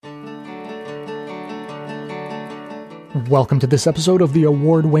Welcome to this episode of the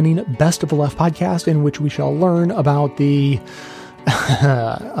award-winning Best of the Left podcast, in which we shall learn about the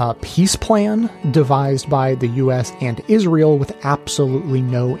peace plan devised by the U.S. and Israel with absolutely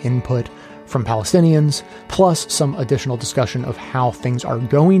no input from Palestinians, plus some additional discussion of how things are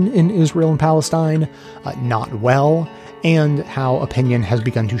going in Israel and Palestine, not well, and how opinion has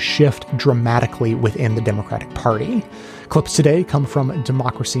begun to shift dramatically within the Democratic Party. Clips today come from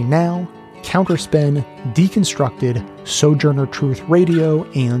Democracy Now!, Counterspin, Deconstructed, Sojourner Truth Radio,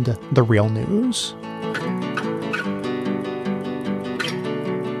 and The Real News.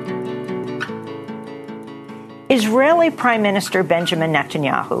 Israeli Prime Minister Benjamin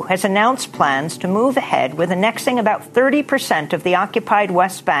Netanyahu has announced plans to move ahead with annexing about 30% of the occupied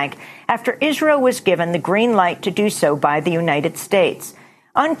West Bank after Israel was given the green light to do so by the United States.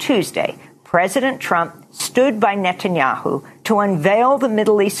 On Tuesday, President Trump stood by Netanyahu to unveil the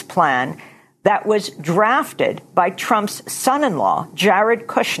Middle East plan that was drafted by Trump's son-in-law, Jared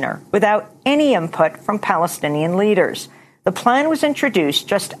Kushner, without any input from Palestinian leaders. The plan was introduced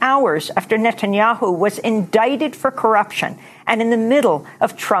just hours after Netanyahu was indicted for corruption and in the middle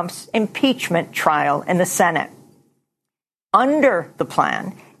of Trump's impeachment trial in the Senate. Under the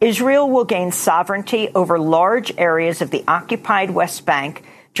plan, Israel will gain sovereignty over large areas of the occupied West Bank.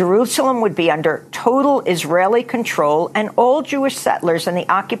 Jerusalem would be under total Israeli control, and all Jewish settlers in the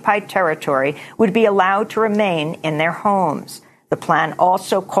occupied territory would be allowed to remain in their homes. The plan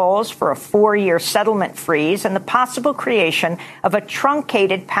also calls for a 4-year settlement freeze and the possible creation of a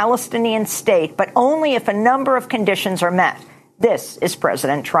truncated Palestinian state, but only if a number of conditions are met. This is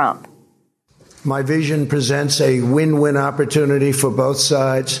President Trump. My vision presents a win-win opportunity for both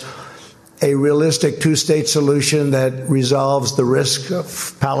sides. A realistic two-state solution that resolves the risk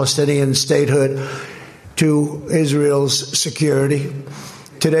of Palestinian statehood to Israel's security.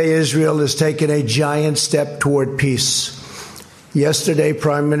 Today, Israel has taken a giant step toward peace. Yesterday,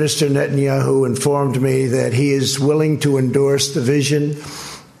 Prime Minister Netanyahu informed me that he is willing to endorse the vision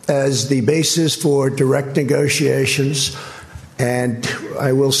as the basis for direct negotiations. And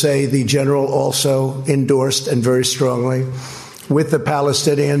I will say the general also endorsed, and very strongly, with the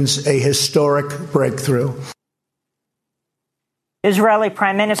Palestinians, a historic breakthrough. Israeli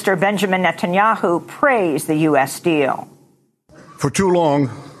Prime Minister Benjamin Netanyahu praised the U.S. deal. For too long,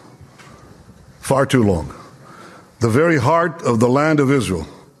 far too long, the very heart of the land of Israel,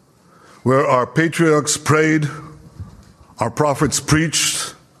 where our patriarchs prayed, our prophets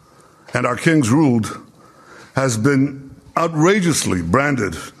preached, and our kings ruled, has been outrageously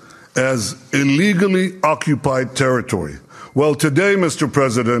branded as illegally occupied territory. Well, today, Mr.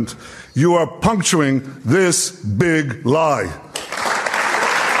 President, you are puncturing this big lie.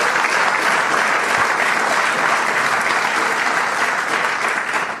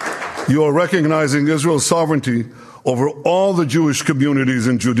 You are recognizing Israel's sovereignty over all the Jewish communities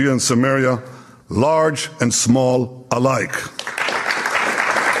in Judea and Samaria, large and small alike.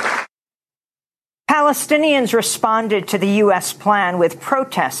 Palestinians responded to the U.S. plan with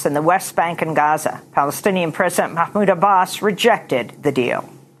protests in the West Bank and Gaza. Palestinian President Mahmoud Abbas rejected the deal.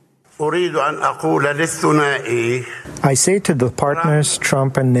 I say to the partners,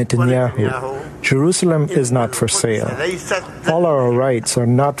 Trump and Netanyahu, Jerusalem is not for sale. All our rights are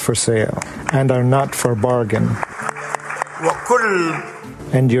not for sale and are not for bargain.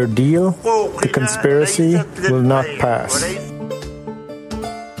 And your deal, the conspiracy, will not pass.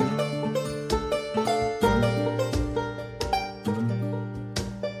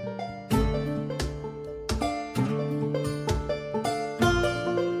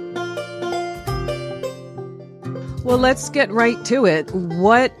 Well, let's get right to it.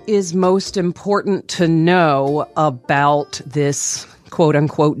 What is most important to know about this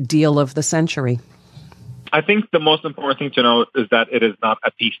quote-unquote deal of the century? I think the most important thing to know is that it is not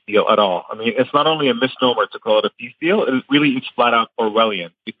a peace deal at all. I mean, it's not only a misnomer to call it a peace deal, it really is flat out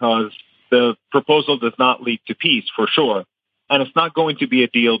Orwellian, because the proposal does not lead to peace, for sure. And it's not going to be a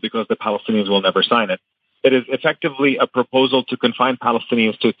deal because the Palestinians will never sign it. It is effectively a proposal to confine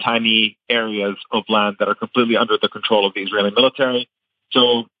Palestinians to tiny areas of land that are completely under the control of the Israeli military.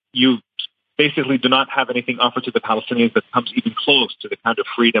 So you basically do not have anything offered to the Palestinians that comes even close to the kind of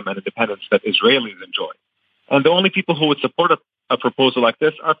freedom and independence that Israelis enjoy. And the only people who would support a proposal like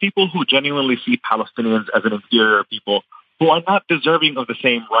this are people who genuinely see Palestinians as an inferior people who are not deserving of the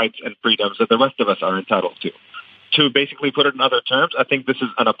same rights and freedoms that the rest of us are entitled to. To basically put it in other terms, I think this is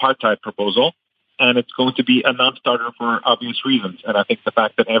an apartheid proposal, and it's going to be a non-starter for obvious reasons. And I think the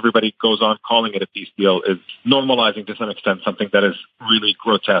fact that everybody goes on calling it a peace deal is normalizing to some extent something that is really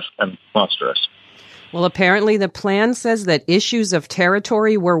grotesque and monstrous. Well, apparently the plan says that issues of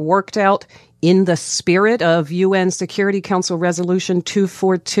territory were worked out in the spirit of UN Security Council Resolution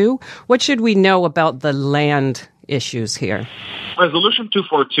 242? What should we know about the land issues here? Resolution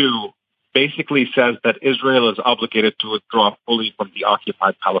 242 basically says that Israel is obligated to withdraw fully from the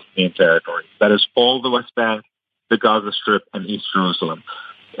occupied Palestinian territory. That is all the West Bank, the Gaza Strip, and East Jerusalem.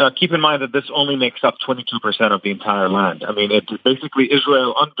 Keep in mind that this only makes up 22% of the entire land. I mean, basically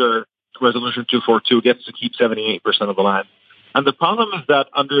Israel under Resolution 242 gets to keep 78% of the land. And the problem is that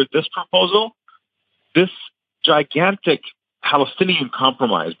under this proposal, this gigantic Palestinian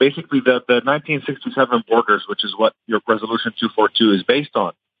compromise, basically the 1967 borders, which is what your Resolution 242 is based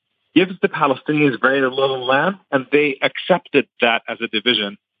on, gives the Palestinians very little land, and they accepted that as a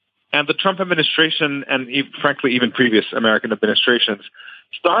division. And the Trump administration, and frankly even previous American administrations,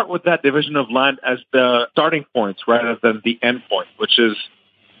 start with that division of land as the starting points rather than the end point, which is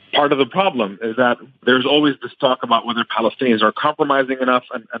part of the problem, is that there's always this talk about whether Palestinians are compromising enough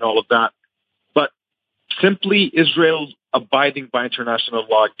and all of that. But simply Israel abiding by international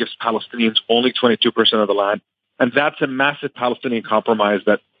law gives Palestinians only 22% of the land. And that's a massive Palestinian compromise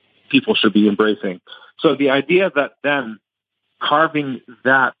that people should be embracing. So the idea that then carving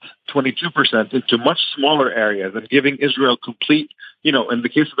that 22% into much smaller areas and giving Israel complete, in the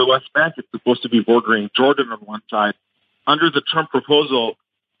case of the West Bank, it's supposed to be bordering Jordan on one side. Under the Trump proposal,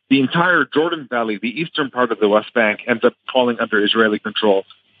 the entire Jordan Valley, the eastern part of the West Bank, ends up falling under Israeli control.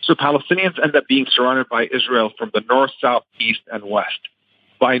 So Palestinians end up being surrounded by Israel from the north, south, east, and west.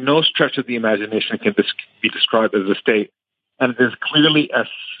 By no stretch of the imagination can this be described as a state. And it is clearly a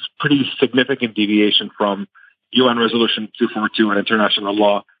pretty significant deviation from UN Resolution 242 and international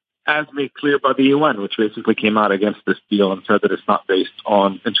law, as made clear by the UN, which basically came out against this deal and said that it's not based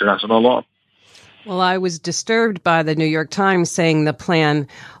on international law. Well, I was disturbed by the New York Times saying the plan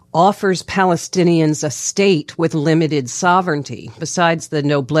offers Palestinians a state with limited sovereignty. Besides the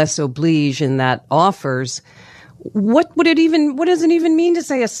noblesse oblige in that offers, what does it even mean to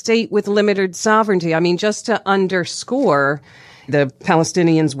say a state with limited sovereignty? I mean, just to underscore, the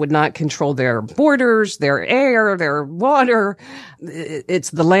Palestinians would not control their borders, their air, their water.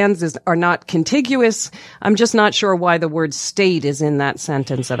 The lands are not contiguous. I'm just not sure why the word state is in that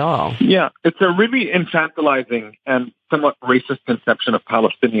sentence at all. Yeah, it's a really infantilizing and somewhat racist conception of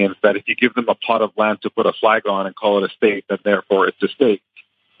Palestinians that if you give them a plot of land to put a flag on and call it a state, then therefore it's a state.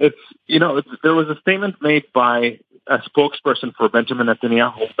 There was a statement made by a spokesperson for Benjamin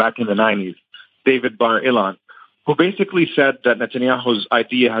Netanyahu back in the 90s, David Bar-Ilan, who basically said that Netanyahu's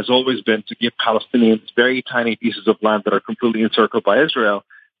idea has always been to give Palestinians very tiny pieces of land that are completely encircled by Israel.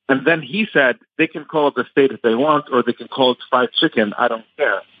 And then he said they can call it a state if they want, or they can call it fried chicken. I don't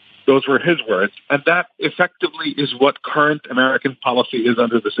care. Those were his words. And that effectively is what current American policy is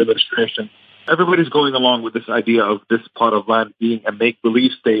under this administration. Everybody's going along with this idea of this plot of land being a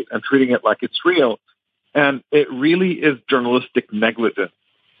make-believe state and treating it like it's real. And it really is journalistic negligence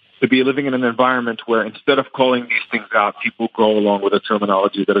to be living in an environment where instead of calling these things out, people go along with a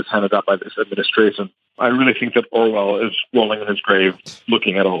terminology that is handed out by this administration. I really think that Orwell is rolling in his grave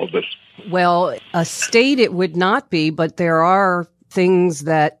looking at all of this. Well, a state it would not be, but there are things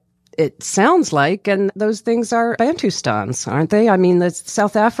that it sounds like, and those things are Bantustans, aren't they? I mean, the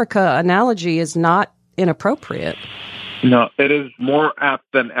South Africa analogy is not inappropriate. No, it is more apt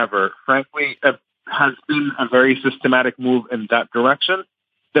than ever. Frankly, it has been a very systematic move in that direction.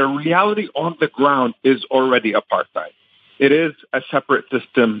 The reality on the ground is already apartheid. It is a separate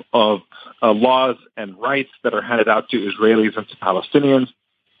system of laws and rights that are handed out to Israelis and to Palestinians.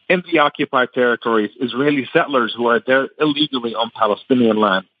 In the occupied territories, Israeli settlers who are there illegally on Palestinian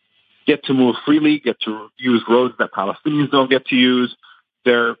land get to move freely, get to use roads that Palestinians don't get to use.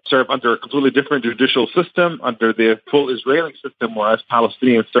 They're served under a completely different judicial system, under the full Israeli system, whereas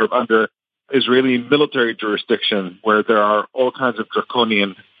Palestinians serve under Israeli military jurisdiction, where there are all kinds of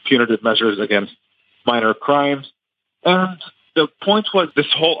draconian punitive measures against minor crimes. And the point was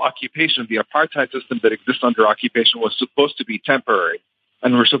this whole occupation, the apartheid system that exists under occupation, was supposed to be temporary.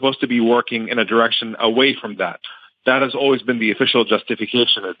 And we're supposed to be working in a direction away from that. That has always been the official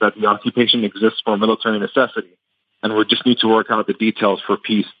justification, is that the occupation exists for military necessity. And we just need to work out the details for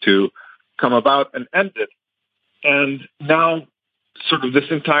peace to come about and end it. And now sort of this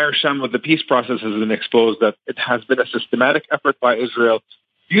entire sham of the peace process has been exposed, that it has been a systematic effort by Israel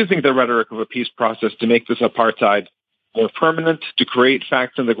using the rhetoric of a peace process to make this apartheid more permanent, to create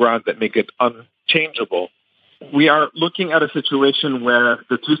facts on the ground that make it unchangeable. We are looking at a situation where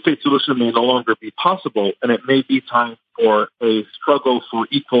the two-state solution may no longer be possible, and it may be time for a struggle for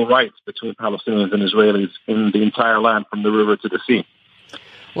equal rights between Palestinians and Israelis in the entire land from the river to the sea.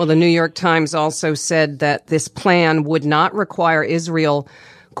 Well, the New York Times also said that this plan would not require Israel,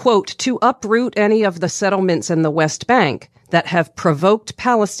 quote, to uproot any of the settlements in the West Bank that have provoked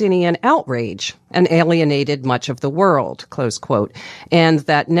Palestinian outrage and alienated much of the world, close quote. And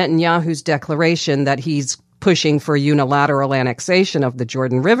that Netanyahu's declaration that he's pushing for unilateral annexation of the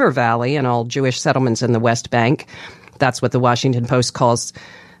Jordan River Valley and all Jewish settlements in the West Bank, that's what the Washington Post calls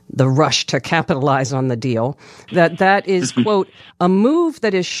the rush to capitalize on the deal, that is, quote, a move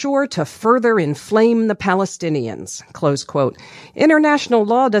that is sure to further inflame the Palestinians, close quote. International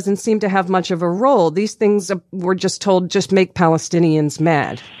law doesn't seem to have much of a role. These things we're just told just make Palestinians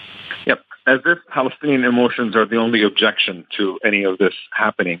mad. Yep. As if Palestinian emotions are the only objection to any of this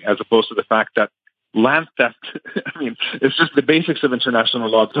happening, as opposed to the fact that land theft, I mean, it's just the basics of international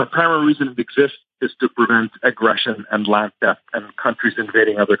law. The primary reason it exists is to prevent aggression and land theft and countries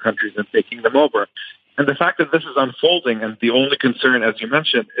invading other countries and taking them over. And the fact that this is unfolding and the only concern, as you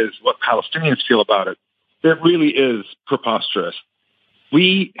mentioned, is what Palestinians feel about it, it really is preposterous.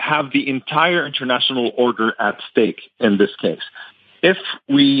 We have the entire international order at stake in this case. If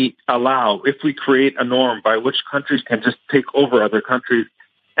we create a norm by which countries can just take over other countries,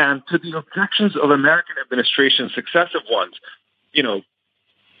 and to the objections of American administration, successive ones, you know,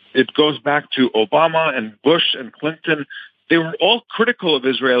 it goes back to Obama and Bush and Clinton. They were all critical of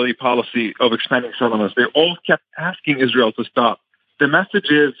Israeli policy of expanding settlements. They all kept asking Israel to stop. The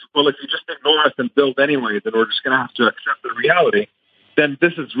message is, well, if you just ignore us and build anyway, then we're just going to have to accept the reality. Then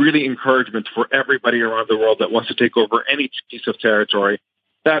this is really encouragement for everybody around the world that wants to take over any piece of territory.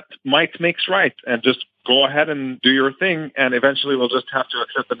 That might makes right, and just go ahead and do your thing, and eventually we'll just have to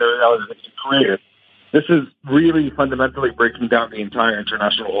accept the reality that you created. This is really fundamentally breaking down the entire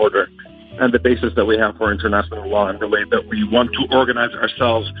international order and the basis that we have for international law and the way that we want to organize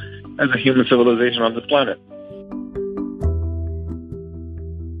ourselves as a human civilization on this planet.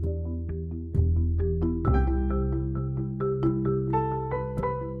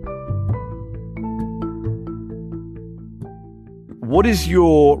 What is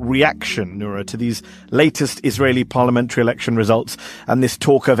your reaction, Noura, to these latest Israeli parliamentary election results and this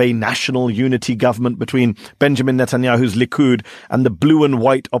talk of a national unity government between Benjamin Netanyahu's Likud and the blue and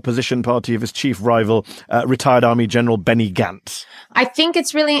white opposition party of his chief rival, retired Army General Benny Gantz? I think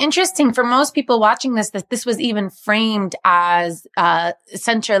it's really interesting for most people watching this that this was even framed as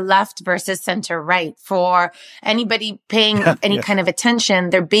center left versus center right. For anybody paying any kind of attention,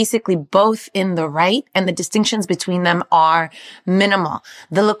 they're basically both in the right, and the distinctions between them are minimal.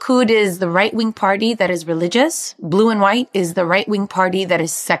 The Likud is the right-wing party that is religious. Blue and white is the right-wing party that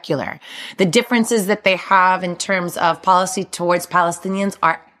is secular. The differences that they have in terms of policy towards Palestinians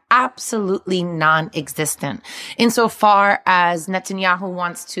are absolutely non-existent. Insofar as Netanyahu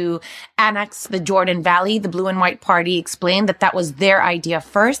wants to annex the Jordan Valley, the blue and white party explained that that was their idea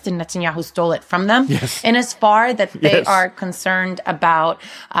first, and Netanyahu stole it from them. Yes. And as far that they are concerned about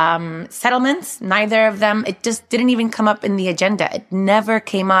settlements, neither of them, it just didn't even come up in the agenda. It never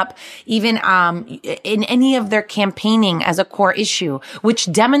came up even in any of their campaigning as a core issue, which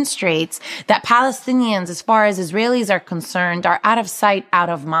demonstrates that Palestinians, as far as Israelis are concerned, are out of sight, out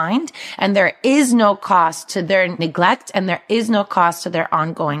of mind. And there is no cost to their neglect, and there is no cost to their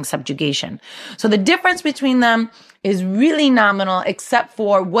ongoing subjugation. So the difference between them is really nominal, except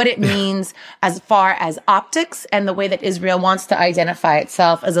for what it means as far as optics and the way that Israel wants to identify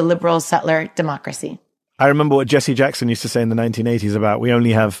itself as a liberal settler democracy. I remember what Jesse Jackson used to say in the 1980s about we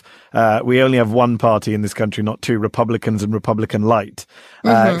only have one party in this country, not two, Republicans and Republican light.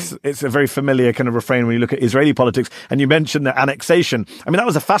 It's a very familiar kind of refrain when you look at Israeli politics. And you mentioned the annexation. I mean, that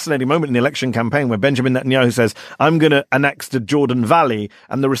was a fascinating moment in the election campaign where Benjamin Netanyahu says, I'm going to annex the Jordan Valley.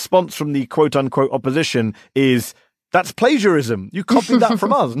 And the response from the quote unquote opposition is, that's plagiarism. You copied that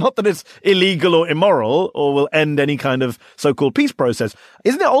from us. Not that it's illegal or immoral or will end any kind of so-called peace process.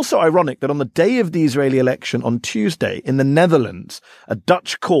 Isn't it also ironic that on the day of the Israeli election on Tuesday in the Netherlands, a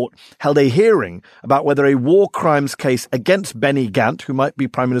Dutch court held a hearing about whether a war crimes case against Benny Gantz, who might be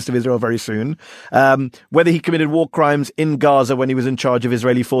Prime Minister of Israel very soon, whether he committed war crimes in Gaza when he was in charge of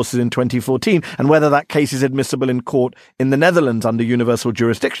Israeli forces in 2014, and whether that case is admissible in court in the Netherlands under universal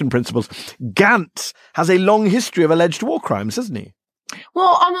jurisdiction principles. Gantz has a long history of alleged war crimes, hasn't he?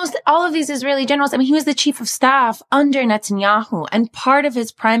 Well, almost all of these Israeli generals, I mean, he was the chief of staff under Netanyahu, and part of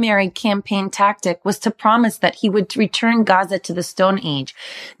his primary campaign tactic was to promise that he would return Gaza to the Stone Age.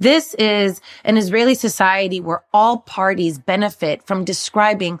 This is an Israeli society where all parties benefit from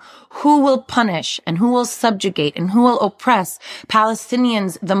describing who will punish and who will subjugate and who will oppress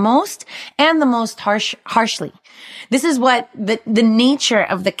Palestinians the most and the most harshly. This is what the nature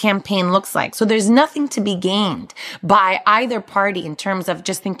of the campaign looks like. So there's nothing to be gained by either party in terms terms of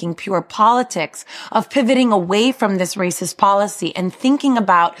just thinking pure politics, of pivoting away from this racist policy and thinking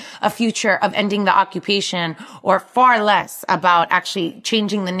about a future of ending the occupation, or far less about actually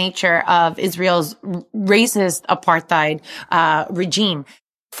changing the nature of Israel's racist apartheid regime.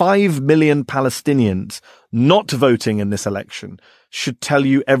 5 million Palestinians not voting in this election should tell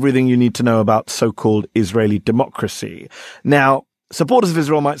you everything you need to know about so-called Israeli democracy. Now, supporters of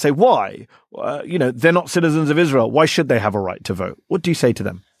Israel might say, why? They're not citizens of Israel. Why should they have a right to vote? What do you say to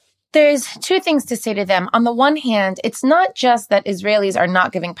them? There's two things to say to them. On the one hand, it's not just that Israelis are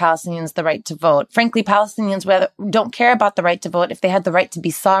not giving Palestinians the right to vote. Frankly, Palestinians don't care about the right to vote if they had the right to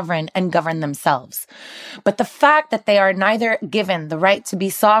be sovereign and govern themselves. But the fact that they are neither given the right to be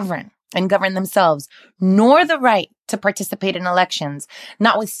sovereign and govern themselves, nor the right to participate in elections,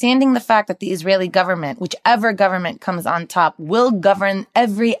 notwithstanding the fact that the Israeli government, whichever government comes on top, will govern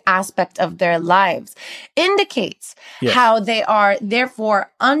every aspect of their lives, indicates how they are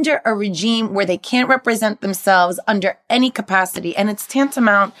therefore under a regime where they can't represent themselves under any capacity. And it's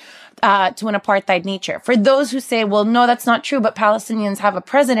tantamount to an apartheid nature. For those who say, well, no, that's not true, but Palestinians have a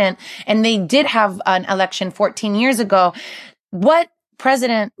president and they did have an election 14 years ago, what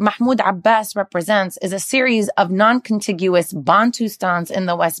President Mahmoud Abbas represents is a series of non-contiguous Bantustans in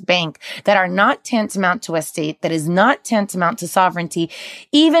the West Bank that are not tantamount to a state, that is not tantamount to sovereignty.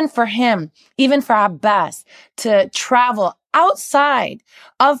 Even for him, even for Abbas to travel outside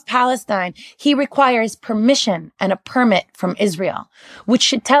of Palestine, he requires permission and a permit from Israel, which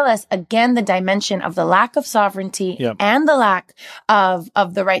should tell us again the dimension of the lack of sovereignty and the lack of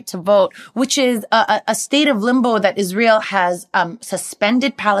the right to vote, which is a state of limbo that Israel has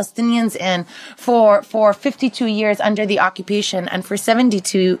suspended Palestinians in for 52 years under the occupation and for 70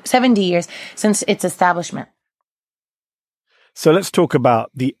 years since its establishment. So let's talk about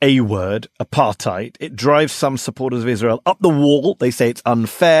the A word, apartheid. It drives some supporters of Israel up the wall. They say it's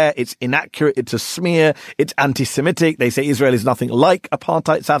unfair, it's inaccurate, it's a smear, it's anti-Semitic. They say Israel is nothing like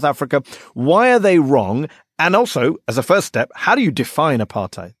apartheid South Africa. Why are they wrong? And also, as a first step, how do you define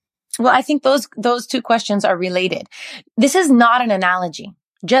apartheid? Well, I think those two questions are related. This is not an analogy.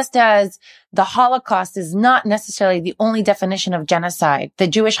 Just as the Holocaust is not necessarily the only definition of genocide, the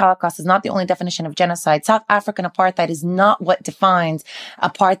Jewish Holocaust is not the only definition of genocide, South African apartheid is not what defines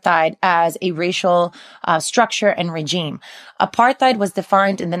apartheid as a racial structure and regime. Apartheid was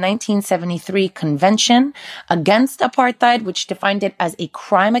defined in the 1973 Convention Against Apartheid, which defined it as a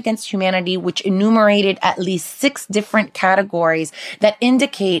crime against humanity, which enumerated at least 6 different categories that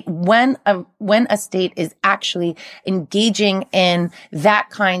indicate when a state is actually engaging in that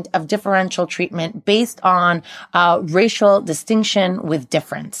kind of differential treatment based on racial distinction with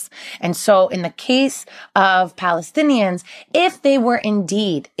difference. And so in the case of Palestinians, if they were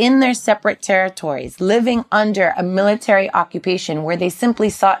indeed in their separate territories, living under a military occupation where they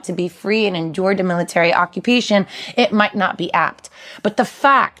simply sought to be free and endured a military occupation, it might not be apt. But the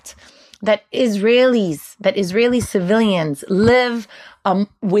fact that Israeli civilians live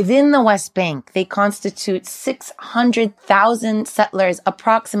within the West Bank, they constitute 600,000 settlers,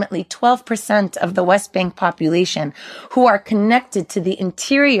 approximately 12% of the West Bank population, who are connected to the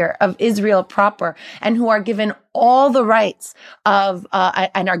interior of Israel proper and who are given all the rights of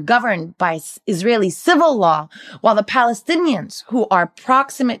and are governed by Israeli civil law, while the Palestinians who are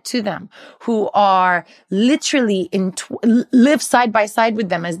proximate to them, who are literally live side by side with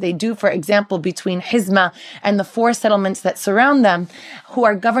them, as they do, for example, between Hizma and the 4 settlements that surround them, who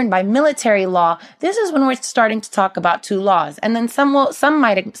are governed by military law. This is when we're starting to talk about 2 laws. And then some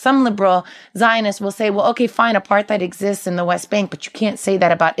liberal Zionists will say, well, okay, fine, apartheid exists in the West Bank, but you can't say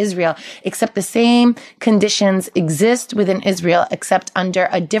that about Israel, except the same conditions exist within Israel, except under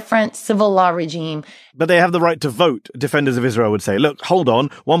a different civil law regime. But they have the right to vote, defenders of Israel would say. Look, hold on,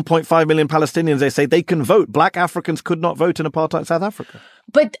 1.5 million Palestinians, they say they can vote. Black Africans could not vote in apartheid South Africa.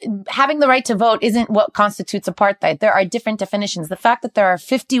 But having the right to vote isn't what constitutes apartheid. There are different definitions. The fact that there are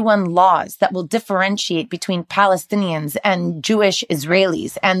 51 laws that will differentiate between Palestinians and Jewish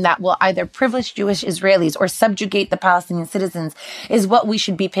Israelis, and that will either privilege Jewish Israelis or subjugate the Palestinian citizens, is what we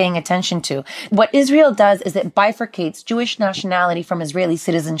should be paying attention to. What Israel does is it bifurcates Jewish nationality from Israeli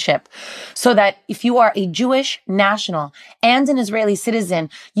citizenship, so that if you are a Jewish national and an Israeli citizen,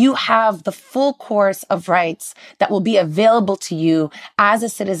 you have the full course of rights that will be available to you as a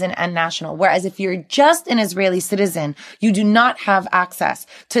citizen and national. Whereas if you're just an Israeli citizen, you do not have access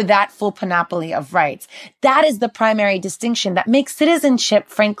to that full panoply of rights. That is the primary distinction that makes citizenship,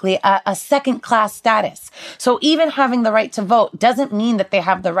 frankly, a second-class status. So even having the right to vote doesn't mean that they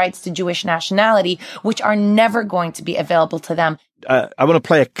have the rights to Jewish nationality, which are never going to be available to them. I want to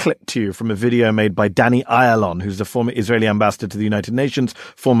play a clip to you from a video made by Danny Ayalon, who's the former Israeli ambassador to the United Nations,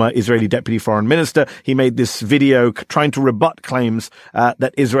 former Israeli deputy foreign minister. He made this video trying to rebut claims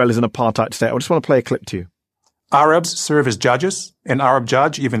that Israel is an apartheid state. I just want to play a clip to you. Arabs serve as judges. An Arab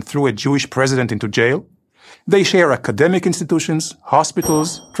judge even threw a Jewish president into jail. They share academic institutions,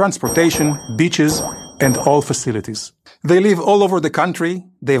 hospitals, transportation, beaches, and all facilities. They live all over the country.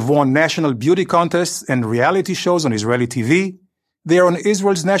 They've won national beauty contests and reality shows on Israeli TV. They are on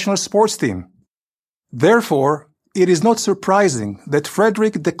Israel's national sports team. Therefore, it is not surprising that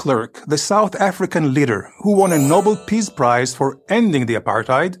Frederick de Klerk, the South African leader who won a Nobel Peace Prize for ending the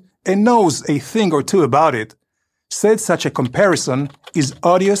apartheid and knows a thing or two about it, said such a comparison is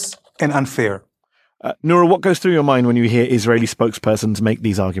odious and unfair. Noura, what goes through your mind when you hear Israeli spokespersons make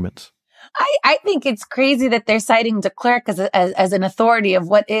these arguments? I think it's crazy that they're citing de Klerk as an authority of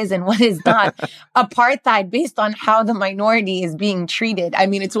what is and what is not apartheid based on how the minority is being treated. I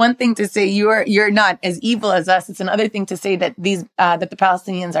mean, it's one thing to say you're not as evil as us. It's another thing to say that that the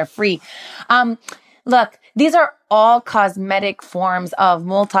Palestinians are free. Look, these are all cosmetic forms of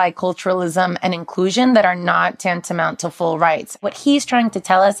multiculturalism and inclusion that are not tantamount to full rights. What he's trying to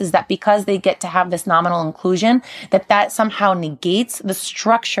tell us is that because they get to have this nominal inclusion, that somehow negates the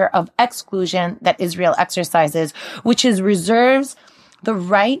structure of exclusion that Israel exercises, which is reserves the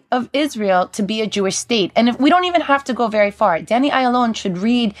right of Israel to be a Jewish state. And if we don't even have to go very far, Danny Ayalon should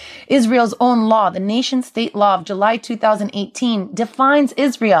read Israel's own law. The nation state law of July 2018 defines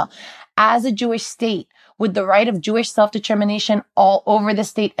Israel as a Jewish state with the right of Jewish self-determination all over the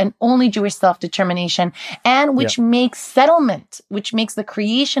state and only Jewish self-determination, and which makes the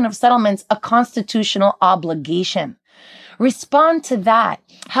creation of settlements a constitutional obligation. Respond to that.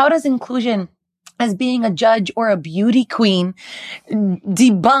 How does inclusion as being a judge or a beauty queen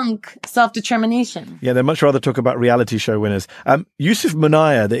debunk self-determination? Yeah, they'd much rather talk about reality show winners. Yusuf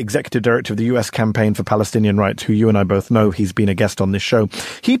Munaya, the executive director of the U.S. Campaign for Palestinian Rights, who you and I both know, he's been a guest on this show.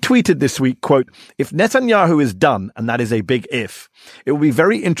 He tweeted this week, quote, "If Netanyahu is done, and that is a big if, it will be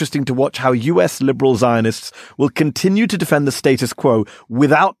very interesting to watch how U.S. liberal Zionists will continue to defend the status quo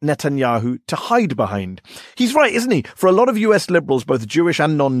without Netanyahu to hide behind." He's right, isn't he? For a lot of U.S. liberals, both Jewish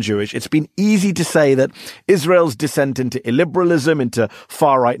and non-Jewish, it's been easy to say that Israel's descent into illiberalism, into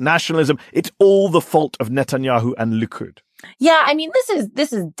far-right nationalism, it's all the fault of Netanyahu and Likud. Yeah, I mean,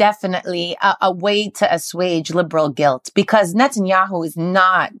 this is definitely a way to assuage liberal guilt, because Netanyahu is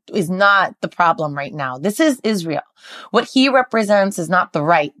not the problem right now. This is Israel. What he represents is not the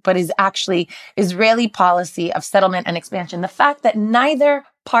right, but is actually Israeli policy of settlement and expansion. The fact that no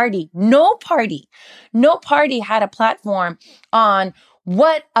party had a platform on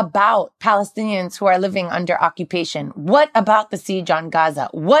what about Palestinians who are living under occupation? What about the siege on Gaza?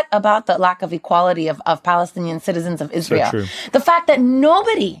 What about the lack of equality of Palestinian citizens of Israel? So true. The fact that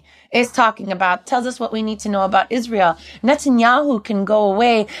nobody is talking about tells us what we need to know about Israel. Netanyahu can go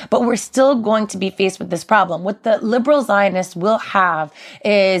away, but we're still going to be faced with this problem. What the liberal Zionists will have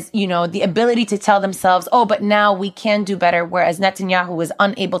is, the ability to tell themselves, oh, but now we can do better, whereas Netanyahu was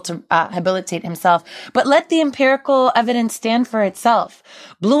unable to habilitate himself. But let the empirical evidence stand for itself.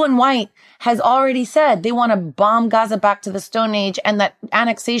 Blue and White has already said they want to bomb Gaza back to the Stone Age, and that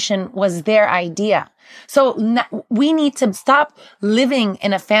annexation was their idea. So we need to stop living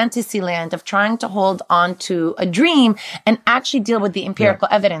in a fantasy land of trying to hold on to a dream and actually deal with the empirical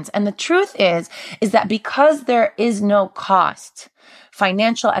evidence. And the truth is that because there is no cost,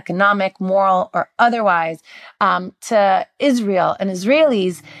 financial, economic, moral, or otherwise, to Israel and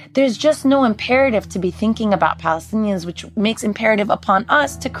Israelis, there's just no imperative to be thinking about Palestinians, which makes imperative upon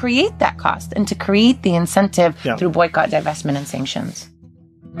us to create that cost and to create the incentive through boycott, divestment, and sanctions.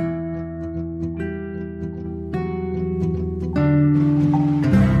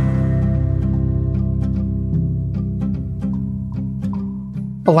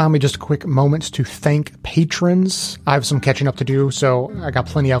 Allow me just a quick moment to thank patrons. I have some catching up to do, so I got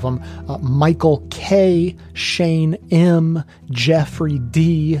plenty of them. Michael K., Shane M., Jeffrey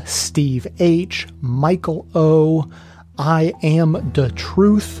D., Steve H., Michael O., I Am the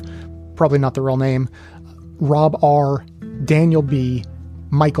Truth, probably not the real name, Rob R., Daniel B.,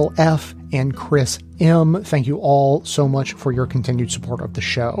 Michael F., and Chris M. Thank you all so much for your continued support of the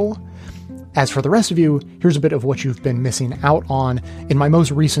show. As for the rest of you, here's a bit of what you've been missing out on. In my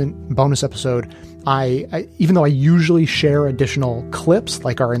most recent bonus episode, I even though I usually share additional clips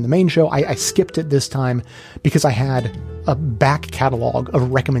like are in the main show, I skipped it this time because I had a back catalog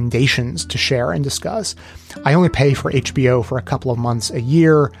of recommendations to share and discuss. I only pay for HBO for a couple of months a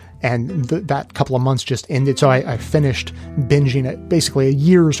year. and that couple of months just ended. So I finished binging it, basically a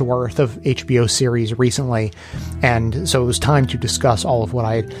year's worth of HBO series recently. And so it was time to discuss all of what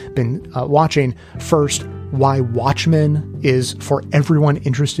I had been watching. First, why Watchmen is for everyone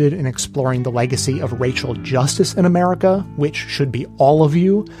interested in exploring the legacy of racial justice in America, which should be all of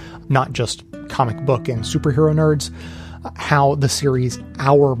you, not just comic book and superhero nerds. How the series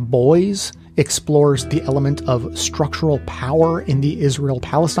Our Boys explores the element of structural power in the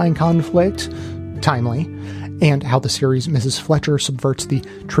Israel-Palestine conflict, timely, and how the series Mrs. Fletcher subverts the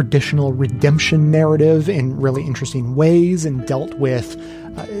traditional redemption narrative in really interesting ways and dealt with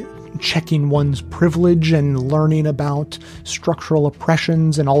checking one's privilege and learning about structural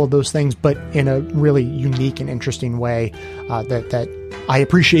oppressions and all of those things, but in a really unique and interesting way that I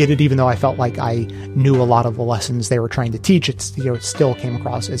appreciated, even though I felt like I knew a lot of the lessons they were trying to teach. It still came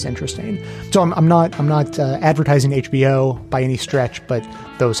across as interesting. So I'm not advertising HBO by any stretch, but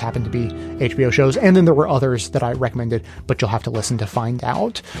those happen to be HBO shows. And then there were others that I recommended, but you'll have to listen to find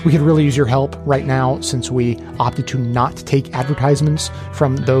out. We could really use your help right now, since we opted to not take advertisements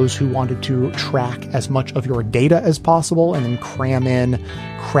from those who wanted to track as much of your data as possible and then cram in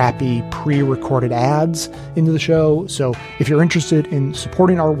crappy pre-recorded ads into the show. So if you're interested in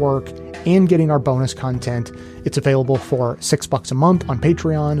supporting our work and getting our bonus content, it's available for $6 a month on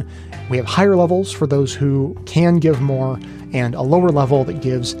Patreon. We have higher levels for those who can give more, and a lower level that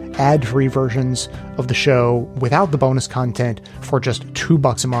gives ad-free versions of the show without the bonus content for just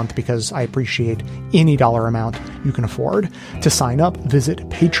 $2 a month, because I appreciate any dollar amount you can afford. To sign up, visit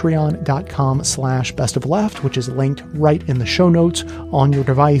patreon.com/bestofleft, which is linked right in the show notes on your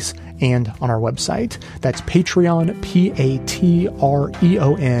device and on our website. That's Patreon,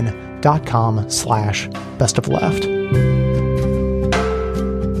 patreon.com/bestofleft.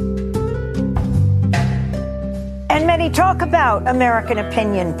 And many talk about American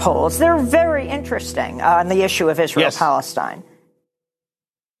opinion polls. They're very interesting on the issue of Israel-Palestine.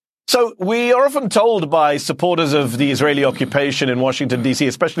 So we are often told by supporters of the Israeli occupation in Washington, D.C.,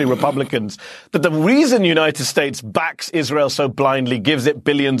 especially Republicans, that the reason the United States backs Israel so blindly, gives it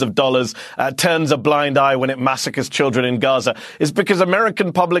billions of dollars, turns a blind eye when it massacres children in Gaza, is because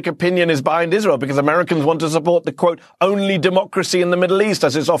American public opinion is behind Israel, because Americans want to support the, quote, only democracy in the Middle East,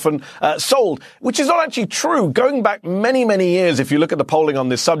 as it's often sold, which is not actually true. Going back many, many years, if you look at the polling on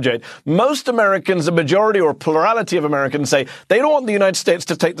this subject, most Americans, a majority or a plurality of Americans, say they don't want the United States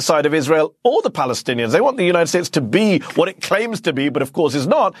to take the side of Israel or the Palestinians. They want the United States to be what it claims to be, but of course is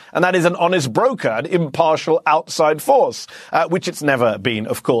not, and that is an honest broker, an impartial outside force, which it's never been,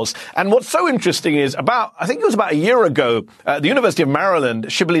 of course. And what's so interesting is I think it was about a year ago, the University of Maryland,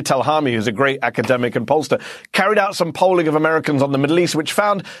 Shibli Telhami, who's a great academic and pollster, carried out some polling of Americans on the Middle East, which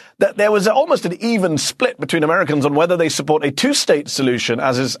found that there was almost an even split between Americans on whether they support a two-state solution,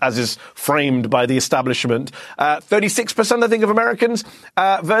 as is framed by the establishment. 36%, I think, of Americans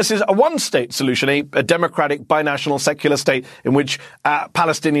versus a one-state solution, a democratic, binational, secular state in which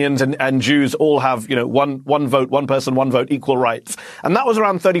Palestinians and Jews all have, one vote, one person, one vote, equal rights. And that was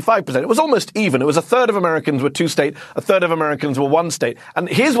around 35%. It was almost even. It was a third of Americans were two-state, a third of Americans were one-state. And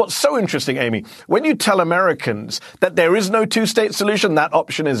here's what's so interesting, Amy. When you tell Americans that there is no two-state solution, that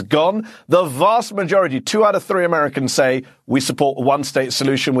option is gone, the vast majority, 2 out of 3 Americans say we support a one-state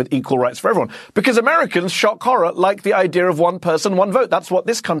solution with equal rights for everyone. Because Americans, shock horror, like the idea of one person, one vote. That's what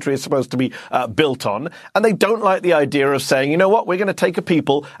this country is supposed to be built on. And they don't like the idea of saying, you know what, we're going to take a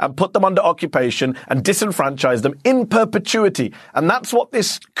people and put them under occupation and disenfranchise them in perpetuity. And that's what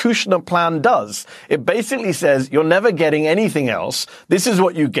this Kushner plan does. It basically says you're never getting anything else. This is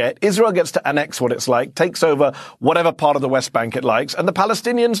what you get. Israel gets to annex what it's like, takes over whatever part of the West Bank it likes, and the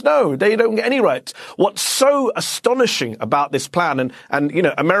Palestinians, no, they don't get any rights. What's so astonishing about this plan, and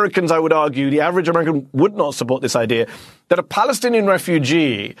Americans, I would argue, the average American would not support this idea, that a Palestinian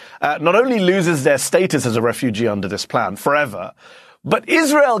refugee not only loses their status as a refugee under this plan forever, but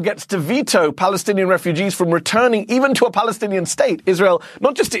Israel gets to veto Palestinian refugees from returning even to a Palestinian state. Israel,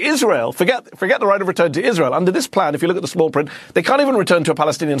 not just to Israel, forget the right of return to Israel. Under this plan, if you look at the small print, they can't even return to a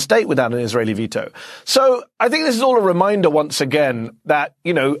Palestinian state without an Israeli veto. So I think this is all a reminder once again that,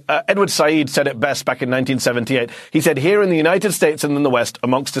 Edward Said said it best back in 1978. He said, here in the United States and in the West,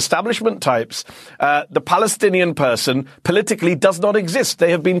 amongst establishment types, the Palestinian person politically does not exist.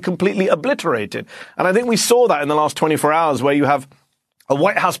 They have been completely obliterated. And I think we saw that in the last 24 hours, where you have a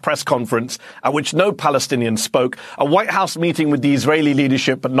White House press conference at which no Palestinians spoke, a White House meeting with the Israeli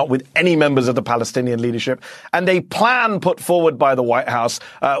leadership but not with any members of the Palestinian leadership, and a plan put forward by the White House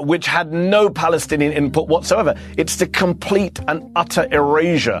which had no Palestinian input whatsoever. It's the complete and utter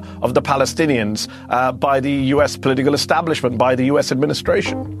erasure of the Palestinians by the U.S. political establishment, by the U.S.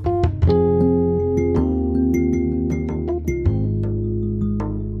 administration.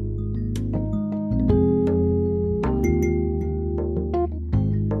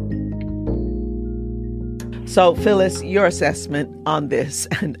 So, Phyllis, your assessment on this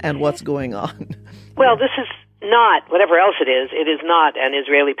and what's going on. Well, this is not, whatever else it is not an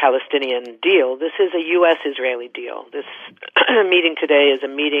Israeli-Palestinian deal. This is a U.S.-Israeli deal. This meeting today is a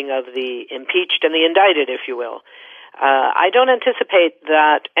meeting of the impeached and the indicted, if you will. I don't anticipate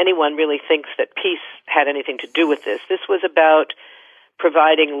that anyone really thinks that peace had anything to do with this. This was about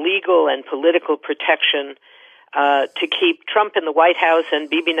providing legal and political protection to keep Trump in the White House and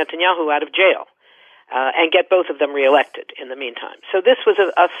Bibi Netanyahu out of jail, and get both of them reelected in the meantime. So this was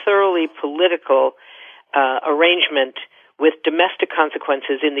a thoroughly political arrangement with domestic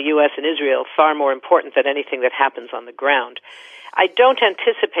consequences in the U.S. and Israel far more important than anything that happens on the ground. I don't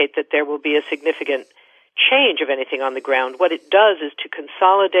anticipate that there will be a significant change of anything on the ground. What it does is to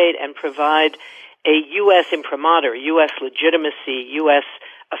consolidate and provide a U.S. imprimatur, U.S. legitimacy, U.S.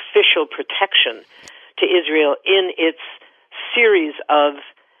 official protection to Israel in its series of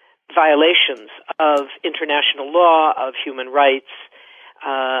violations of international law, of human rights.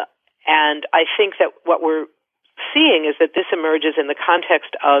 And I think that what we're seeing is that this emerges in the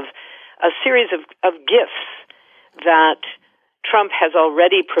context of a series of gifts that Trump has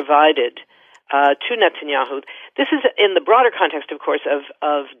already provided to Netanyahu. This is in the broader context, of course,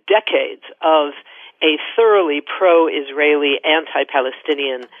 of decades of a thoroughly pro-Israeli,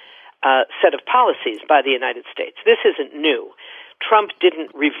 anti-Palestinian set of policies by the United States. This isn't new. Trump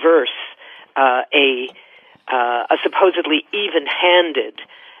didn't reverse a supposedly even-handed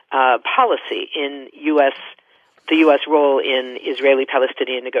policy in the U.S. role in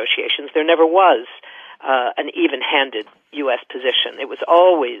Israeli-Palestinian negotiations. There never was an even-handed U.S. position. It was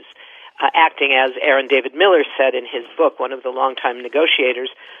always acting, as Aaron David Miller said in his book, one of the longtime negotiators,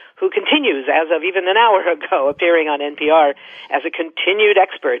 who continues, as of even an hour ago, appearing on NPR as a continued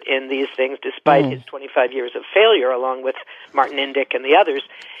expert in these things, despite his 25 years of failure, along with Martin Indyk and the others,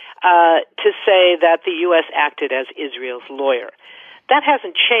 to say that the U.S. acted as Israel's lawyer. That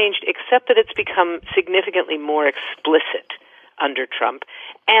hasn't changed, except that it's become significantly more explicit under Trump.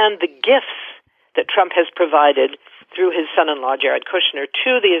 And the gifts that Trump has provided through his son-in-law, Jared Kushner,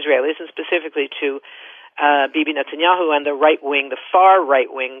 to the Israelis, and specifically to Bibi Netanyahu and the far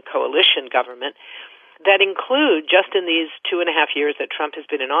right-wing coalition government, that include, just in these 2.5 years that Trump has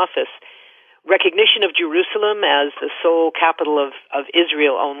been in office, recognition of Jerusalem as the sole capital of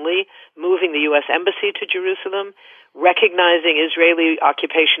Israel only, moving the U.S. Embassy to Jerusalem, recognizing Israeli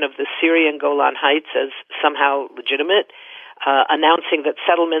occupation of the Syrian Golan Heights as somehow legitimate, announcing that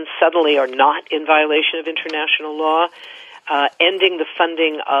settlements suddenly are not in violation of international law, ending the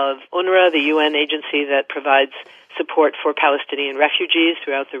funding of UNRWA, the UN agency that provides support for Palestinian refugees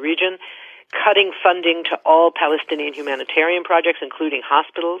throughout the region, cutting funding to all Palestinian humanitarian projects, including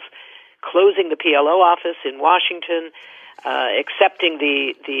hospitals, closing the PLO office in Washington, accepting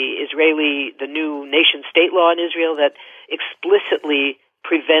the new nation-state law in Israel that explicitly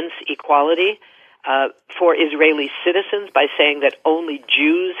prevents equality for Israeli citizens by saying that only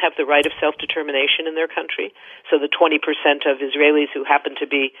Jews have the right of self-determination in their country. So the 20% of Israelis who happen to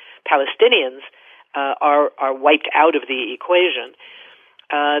be Palestinians are wiped out of the equation.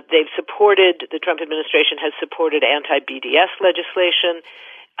 The Trump administration has supported anti-BDS legislation.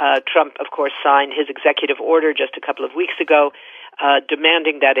 Trump, of course, signed his executive order just a couple of weeks ago,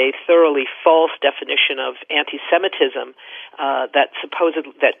 demanding that a thoroughly false definition of anti-Semitism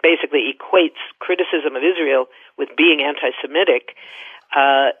that basically equates criticism of Israel with being anti-Semitic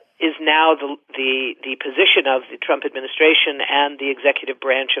is now the position of the Trump administration and the executive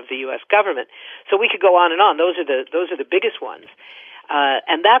branch of the U.S. government. So we could go on and on. Those are the biggest ones,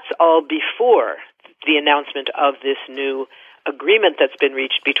 and that's all before the announcement of this new agreement that's been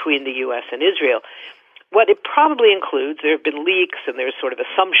reached between the U.S. and Israel. What it probably includes, there have been leaks and there's sort of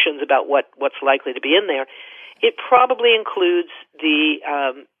assumptions about what's likely to be in there. It probably includes the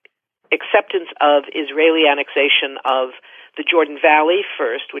acceptance of Israeli annexation of the Jordan Valley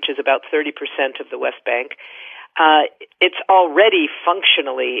first, which is about 30% of the West Bank. It's already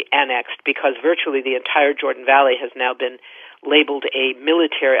functionally annexed because virtually the entire Jordan Valley has now been labeled a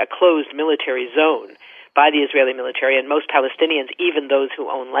closed military zone by the Israeli military, and most Palestinians, even those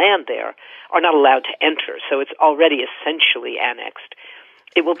who own land there, are not allowed to enter. So it's already essentially annexed.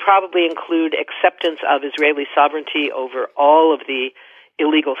 It will probably include acceptance of Israeli sovereignty over all of the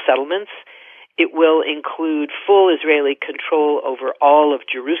illegal settlements. It will include full Israeli control over all of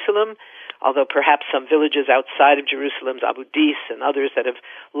Jerusalem, although perhaps some villages outside of Jerusalem's Abu Dis and others that have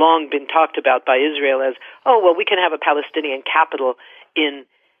long been talked about by Israel as, we can have a Palestinian capital in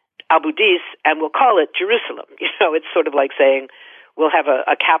Abu Dis, and we'll call it Jerusalem. It's sort of like saying we'll have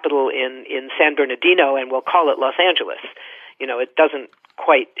a capital in San Bernardino and we'll call it Los Angeles. It doesn't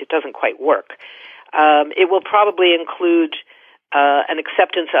quite work. It will probably include an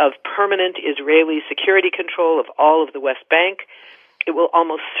acceptance of permanent Israeli security control of all of the West Bank. It will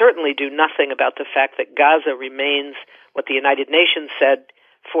almost certainly do nothing about the fact that Gaza remains what the United Nations said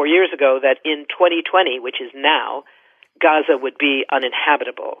 4 years ago, that in 2020, which is now, Gaza would be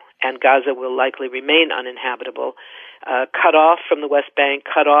uninhabitable, and Gaza will likely remain uninhabitable, cut off from the West Bank,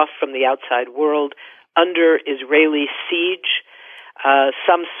 cut off from the outside world, under Israeli siege.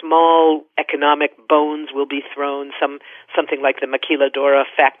 Some small economic bones will be thrown, something like the Maquiladora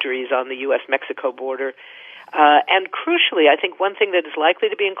factories on the U.S.-Mexico border. And crucially, I think one thing that is likely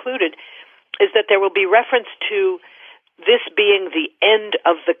to be included is that there will be reference to this being the end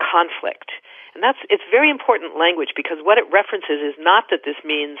of the conflict. And it's very important language, because what it references is not that this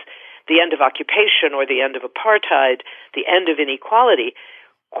means the end of occupation or the end of apartheid, the end of inequality.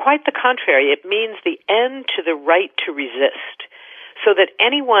 Quite the contrary. It means the end to the right to resist. So that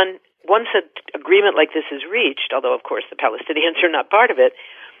anyone, once an agreement like this is reached, although of course the Palestinians are not part of it,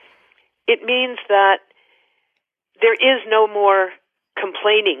 it means that there is no more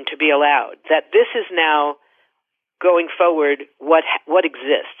complaining to be allowed, that this is now going forward what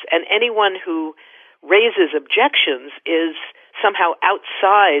exists. And anyone who raises objections is somehow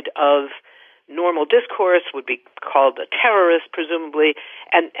outside of normal discourse, would be called a terrorist, presumably,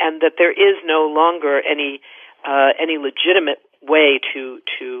 and that there is no longer any legitimate way to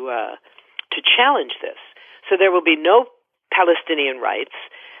challenge this. So there will be no Palestinian rights.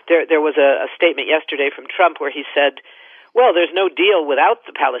 There was a statement yesterday from Trump where he said, well, there's no deal without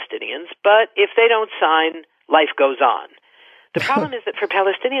the Palestinians, but if they don't sign, life goes on. The problem is that for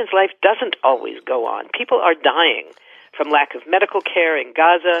Palestinians, life doesn't always go on. People are dying from lack of medical care in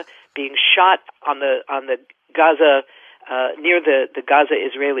Gaza, being shot on the Gaza near the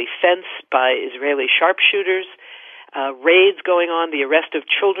Gaza-Israeli fence by Israeli sharpshooters, raids going on, the arrest of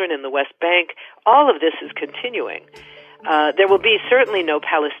children in the West Bank. All of this is continuing. There will be certainly no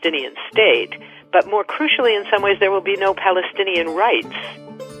Palestinian state, but more crucially in some ways there will be no Palestinian rights.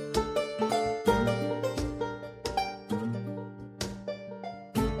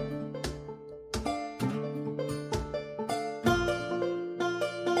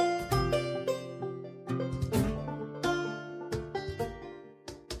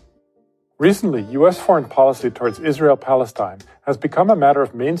 Recently, U.S. foreign policy towards Israel-Palestine has become a matter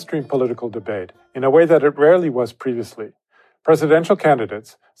of mainstream political debate in a way that it rarely was previously. Presidential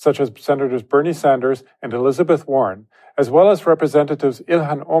candidates, such as Senators Bernie Sanders and Elizabeth Warren, as well as Representatives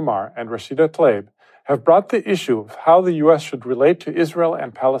Ilhan Omar and Rashida Tlaib, have brought the issue of how the U.S. should relate to Israel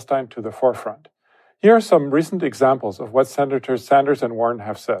and Palestine to the forefront. Here are some recent examples of what Senators Sanders and Warren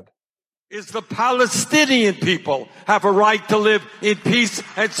have said. Is the Palestinian people have a right to live in peace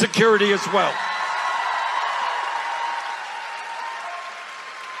and security as well.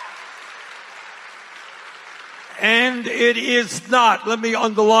 And it is not, let me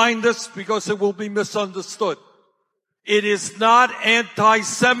underline this because it will be misunderstood. It is not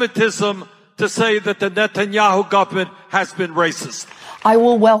anti-Semitism to say that the Netanyahu government has been racist. I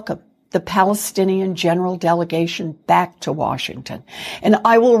will welcome the Palestinian General Delegation back to Washington, and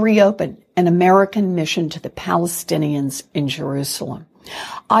I will reopen an American mission to the Palestinians in Jerusalem.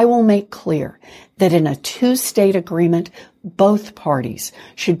 I will make clear that in a two-state agreement, both parties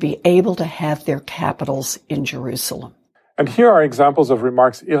should be able to have their capitals in Jerusalem. And here are examples of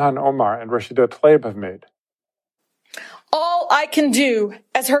remarks Ilhan Omar and Rashida Tlaib have made. All I can do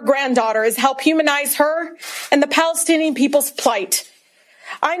as her granddaughter is help humanize her and the Palestinian people's plight.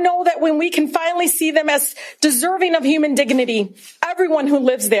 I know that when we can finally see them as deserving of human dignity, everyone who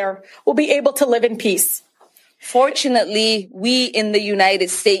lives there will be able to live in peace. Fortunately, we in the United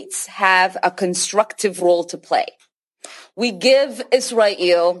States have a constructive role to play. We give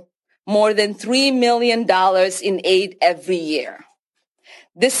Israel more than $3 million in aid every year.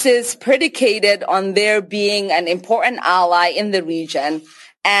 This is predicated on their being an important ally in the region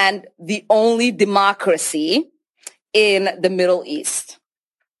and the only democracy in the Middle East.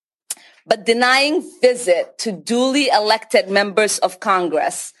 But denying visit to duly elected members of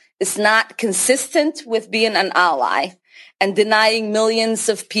Congress is not consistent with being an ally, and denying millions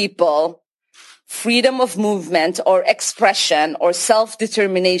of people freedom of movement or expression or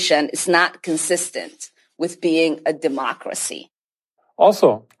self-determination is not consistent with being a democracy.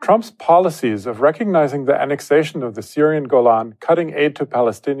 Also, Trump's policies of recognizing the annexation of the Syrian Golan, cutting aid to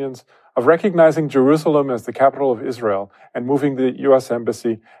Palestinians, of recognizing Jerusalem as the capital of Israel and moving the U.S.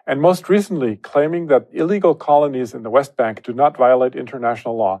 Embassy, and most recently claiming that illegal colonies in the West Bank do not violate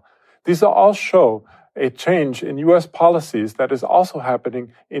international law, these all show a change in U.S. policies that is also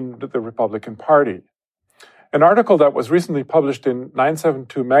happening in the Republican Party. An article that was recently published in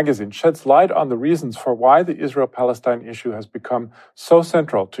 972 magazine sheds light on the reasons for why the Israel-Palestine issue has become so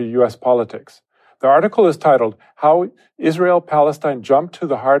central to U.S. politics. The article is titled, How Israel-Palestine Jumped to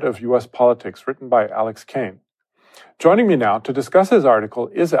the Heart of U.S. Politics, written by Alex Kane. Joining me now to discuss his article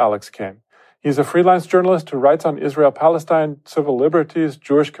is Alex Kane. He's a freelance journalist who writes on Israel-Palestine, civil liberties,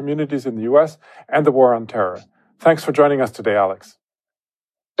 Jewish communities in the U.S., and the war on terror. Thanks for joining us today, Alex.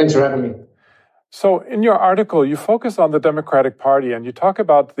 Thanks for having me. So in your article, you focus on the Democratic Party and you talk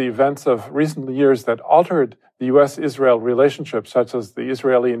about the events of recent years that altered the U.S.-Israel relationship, such as the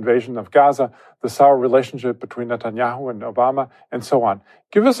Israeli invasion of Gaza, the sour relationship between Netanyahu and Obama, and so on.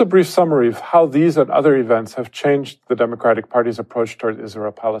 Give us a brief summary of how these and other events have changed the Democratic Party's approach toward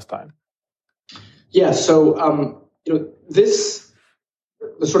Israel-Palestine. Yeah, so the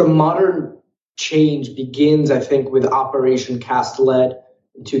sort of modern change begins, I think, with Operation Cast Lead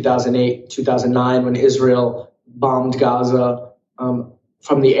in 2008, 2009, when Israel bombed Gaza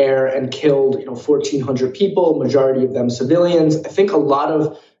from the air and killed 1,400 people, majority of them civilians. I think a lot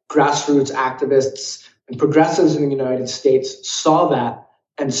of grassroots activists and progressives in the United States saw that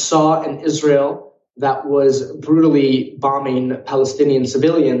and saw an Israel that was brutally bombing Palestinian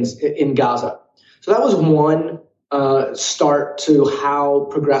civilians in Gaza. So that was one start to how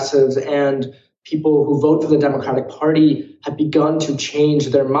progressives and people who vote for the Democratic Party have begun to change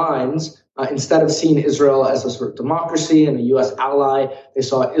their minds. Instead of seeing Israel as a sort of democracy and a U.S. ally, they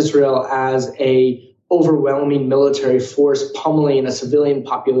saw Israel as a overwhelming military force pummeling a civilian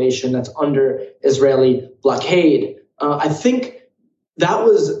population that's under Israeli blockade. I think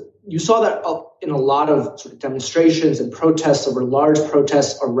you saw that in a lot of sort of demonstrations and protests. There were large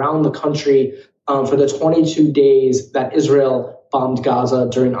protests around the country for the 22 days that Israel bombed Gaza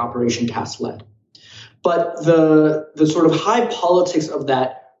during Operation Cast Lead. But the sort of high politics of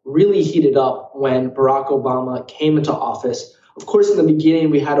that really heated up when Barack Obama came into office. Of course, in the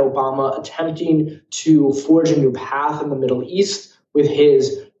beginning, we had Obama attempting to forge a new path in the Middle East with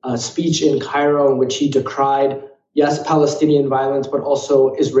his speech in Cairo, in which he decried, yes, Palestinian violence, but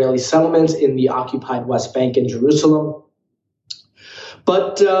also Israeli settlements in the occupied West Bank and Jerusalem.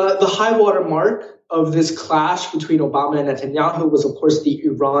 But the high water mark of this clash between Obama and Netanyahu was, of course, the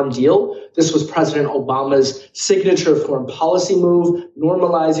Iran deal. This was President Obama's signature foreign policy move,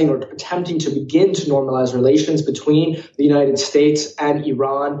 normalizing or attempting to begin to normalize relations between the United States and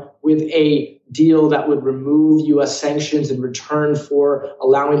Iran with a deal that would remove U.S. sanctions in return for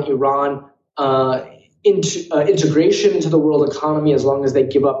allowing Iran integration into the world economy as long as they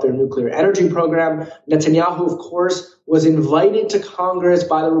give up their nuclear energy program. Netanyahu, of course, was invited to Congress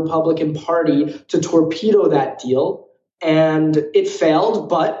by the Republican Party to torpedo that deal, and it failed.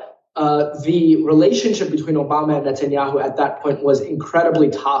 But the relationship between Obama and Netanyahu at that point was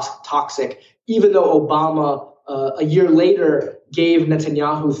incredibly toxic, even though Obama a year later gave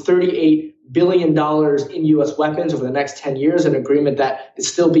Netanyahu $38 billion in U.S. weapons over the next 10 years, an agreement that is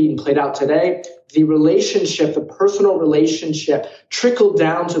still being played out today. The relationship, the personal relationship, trickled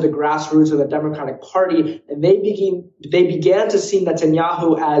down to the grassroots of the Democratic Party, and they began to see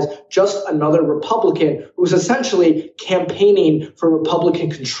Netanyahu as just another Republican who was essentially campaigning for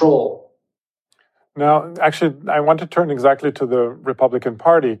Republican control. Now, actually, I want to turn exactly to the Republican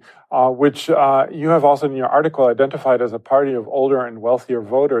Party, which you have also in your article identified as a party of older and wealthier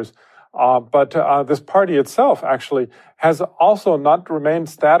voters. But this party itself actually has also not remained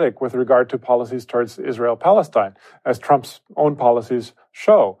static with regard to policies towards Israel-Palestine, as Trump's own policies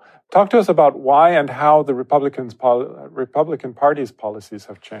show. Talk to us about why and how the Republican Party's policies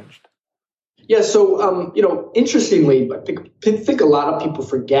have changed. Yeah, so, interestingly, I think a lot of people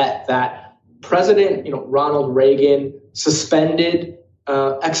forget that President, Ronald Reagan suspended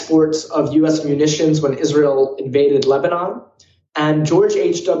exports of U.S. munitions when Israel invaded Lebanon. And George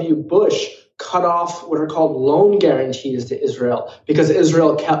H.W. Bush cut off what are called loan guarantees to Israel because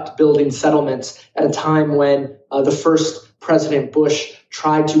Israel kept building settlements at a time when the first President Bush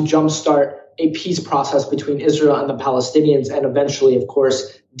tried to jumpstart a peace process between Israel and the Palestinians and eventually, of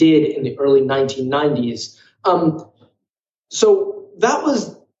course, did in the early 1990s. So that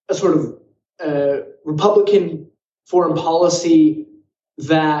was a sort of Republican foreign policy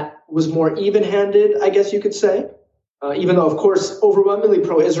that was more even-handed, I guess you could say. Even though, of course, overwhelmingly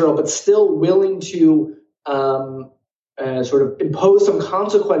pro-Israel, but still willing to sort of impose some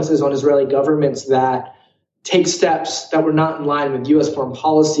consequences on Israeli governments that take steps that were not in line with U.S. foreign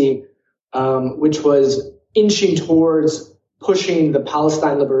policy, which was inching towards pushing the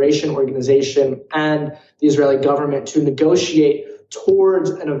Palestine Liberation Organization and the Israeli government to negotiate towards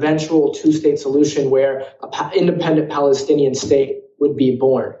an eventual two-state solution where an independent Palestinian state would be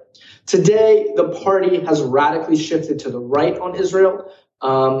born. Today, the party has radically shifted to the right on Israel.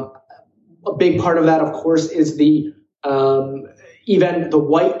 A big part of that, of course, is the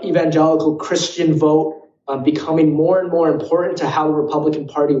white evangelical Christian vote becoming more and more important to how the Republican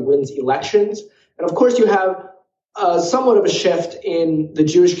Party wins elections. And of course, you have somewhat of a shift in the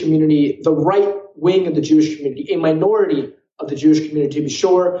Jewish community, the right wing of the Jewish community, a minority of the Jewish community to be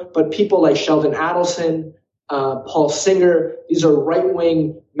sure, but people like Sheldon Adelson, Paul Singer, these are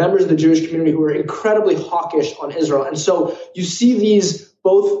right-wing members of the Jewish community who are incredibly hawkish on Israel. And so you see these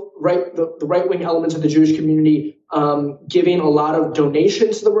both the right-wing elements of the Jewish community giving a lot of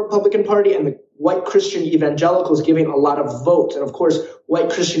donations to the Republican Party, and the white Christian evangelicals giving a lot of votes. And of course,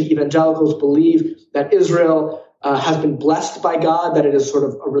 white Christian evangelicals believe that Israel has been blessed by God, that it is sort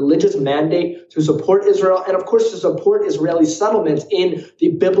of a religious mandate to support Israel, and of course to support Israeli settlements in the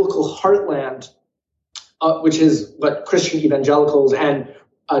biblical heartland, which is what Christian evangelicals and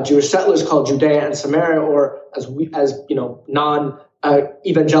Jewish settlers call Judea and Samaria, or as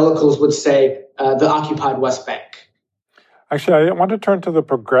non-evangelicals would say, the occupied West Bank. Actually, I want to turn to the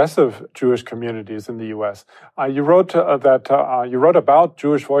progressive Jewish communities in the U.S. You wrote about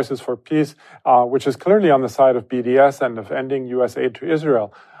Jewish Voices for Peace, which is clearly on the side of BDS and of ending U.S. aid to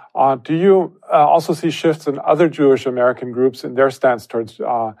Israel. Do you also see shifts in other Jewish American groups in their stance towards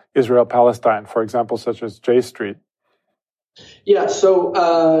Israel-Palestine, for example, such as J Street? Yeah, so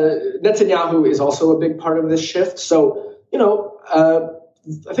Netanyahu is also a big part of this shift. So, I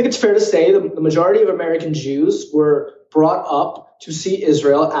think it's fair to say the majority of American Jews were brought up to see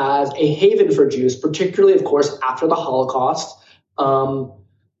Israel as a haven for Jews, particularly, of course, after the Holocaust,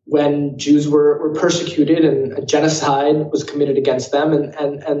 when Jews were persecuted and a genocide was committed against them.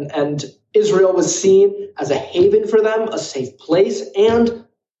 And Israel was seen as a haven for them, a safe place, and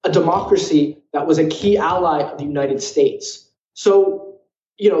a democracy that was a key ally of the United States. So,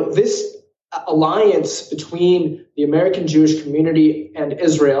 this alliance between the American Jewish community and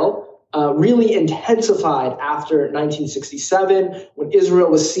Israel really intensified after 1967, when Israel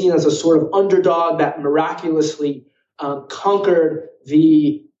was seen as a sort of underdog that miraculously conquered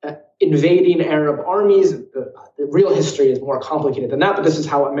the invading Arab armies. The real history is more complicated than that, but this is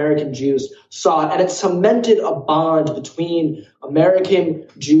how American Jews saw it. And it cemented a bond between American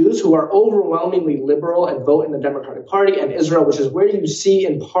Jews, who are overwhelmingly liberal and vote in the Democratic Party, and Israel, which is where you see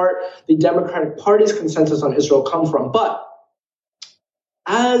in part the Democratic Party's consensus on Israel come from. But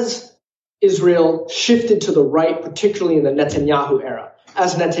as Israel shifted to the right, particularly in the Netanyahu era,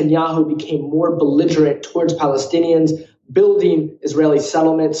 as Netanyahu became more belligerent towards Palestinians, building Israeli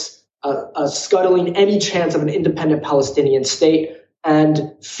settlements, scuttling any chance of an independent Palestinian state,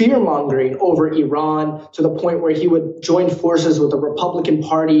 and fear-mongering over Iran to the point where he would join forces with the Republican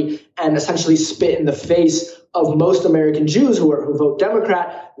Party and essentially spit in the face of most American Jews who vote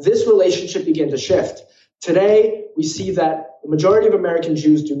Democrat, this relationship began to shift. Today, we see that the majority of American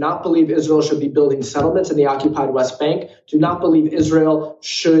Jews do not believe Israel should be building settlements in the occupied West Bank, do not believe Israel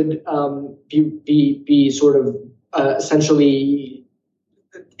should be sort of essentially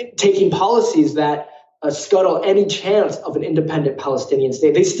taking policies that scuttle any chance of an independent Palestinian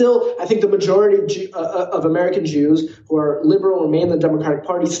state. They still, I think the majority of American Jews who are liberal, remain in the Democratic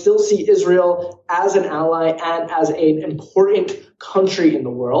Party, still see Israel as an ally and as an important country in the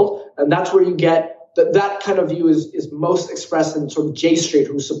world. And that's where you get that kind of view is most expressed in sort of J Street,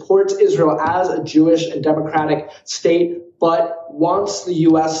 who supports Israel as a Jewish and democratic state, but wants the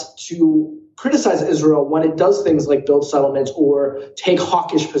U.S. to criticize Israel when it does things like build settlements or take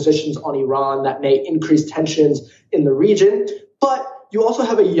hawkish positions on Iran that may increase tensions in the region. But you also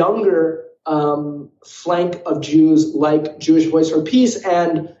have a younger flank of Jews like Jewish Voice for Peace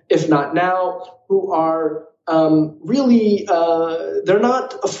and If Not Now, who are really, they're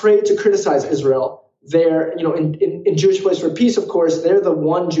not afraid to criticize Israel. They're, in Jewish Voice for Peace, of course, they're the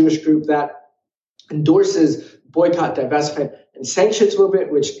one Jewish group that endorses boycott, divestment, and sanctions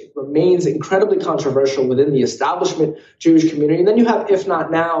movement, which remains incredibly controversial within the establishment Jewish community. And then you have If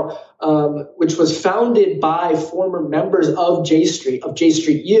Not Now, which was founded by former members of J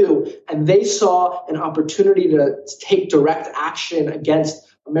Street U, and they saw an opportunity to take direct action against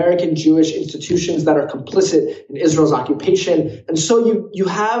American Jewish institutions that are complicit in Israel's occupation. And so you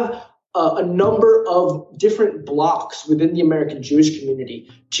have a number of different blocks within the American Jewish community.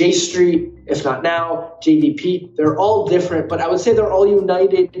 J Street, If Not Now, JVP, they're all different, but I would say they're all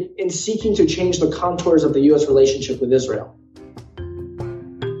united in seeking to change the contours of the U.S. relationship with Israel.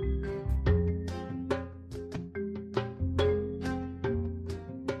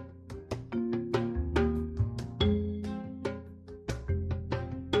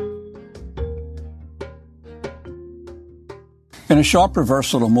 In a sharp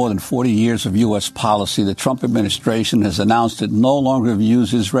reversal of more than 40 years of U.S. policy, the Trump administration has announced it no longer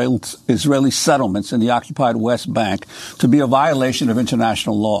views Israeli settlements in the occupied West Bank to be a violation of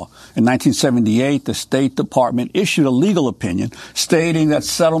international law. In 1978, the State Department issued a legal opinion stating that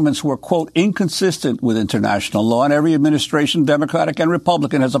settlements were, quote, inconsistent with international law, and every administration, Democratic and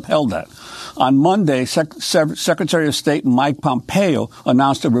Republican, has upheld that. On Monday, Secretary of State Mike Pompeo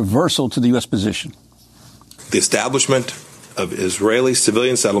announced a reversal to the U.S. position. The establishment of Israeli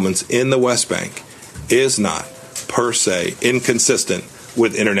civilian settlements in the West Bank is not, per se, inconsistent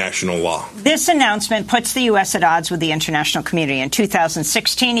with international law. This announcement puts the U.S. at odds with the international community. In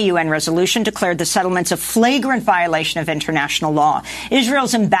 2016, a UN resolution declared the settlements a flagrant violation of international law.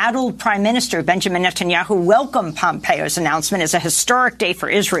 Israel's embattled Prime Minister Benjamin Netanyahu welcomed Pompeo's announcement as a historic day for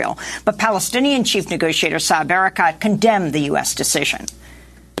Israel, but Palestinian chief negotiator Saeb Erekat condemned the U.S. decision.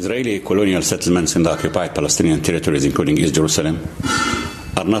 Israeli colonial settlements in the occupied Palestinian territories, including East Jerusalem,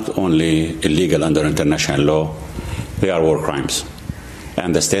 are not only illegal under international law, they are war crimes.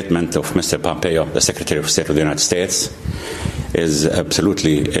 And the statement of Mr. Pompeo, the Secretary of State of the United States, is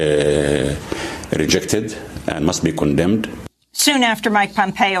absolutely rejected and must be condemned. Soon after Mike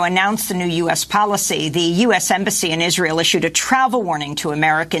Pompeo announced the new U.S. policy, the U.S. Embassy in Israel issued a travel warning to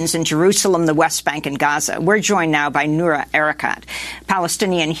Americans in Jerusalem, the West Bank, and Gaza. We're joined now by Noura Erakat,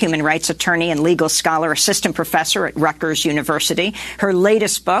 Palestinian human rights attorney and legal scholar, assistant professor at Rutgers University. Her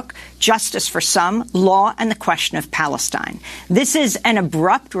latest book, Justice for Some, Law and the Question of Palestine. This is an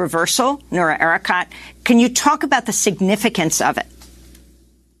abrupt reversal, Noura Erakat. Can you talk about the significance of it?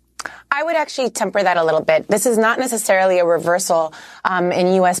 I would actually temper that a little bit. This is not necessarily a reversal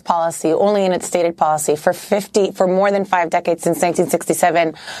in U.S. policy, only in its stated policy. For more than 5 decades, since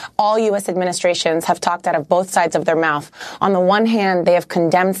 1967, all U.S. administrations have talked out of both sides of their mouth. On the one hand, they have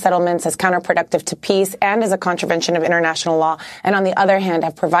condemned settlements as counterproductive to peace and as a contravention of international law, and on the other hand,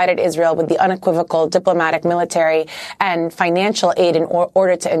 have provided Israel with the unequivocal diplomatic, military, and financial aid in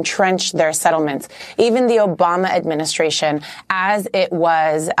order to entrench their settlements. Even the Obama administration, as it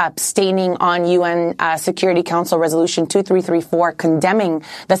was abstaining on UN Security Council Resolution 2334, condemning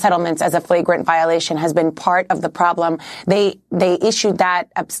the settlements as a flagrant violation, has been part of the problem. They issued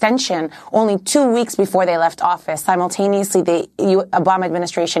that abstention only 2 weeks before they left office. Simultaneously, the Obama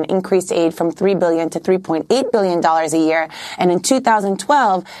administration increased aid from $3 billion to $3.8 billion a year. And in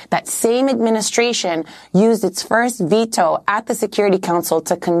 2012, that same administration used its first veto at the Security Council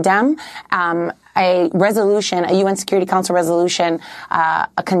to condemn a resolution, a UN Security Council resolution,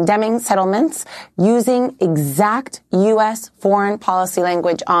 condemning settlements using exact U.S. foreign policy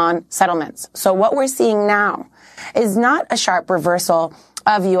language on settlements. So what we're seeing now is not a sharp reversal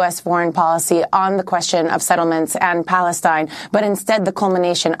of U.S. foreign policy on the question of settlements and Palestine, but instead the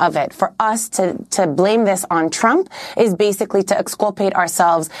culmination of it. For us to blame this on Trump is basically to exculpate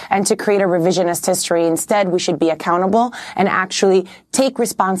ourselves and to create a revisionist history. Instead, we should be accountable and actually take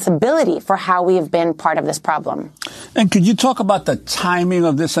responsibility for how we have been part of this problem. And could you talk about the timing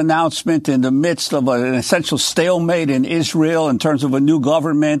of this announcement in the midst of an essential stalemate in Israel in terms of a new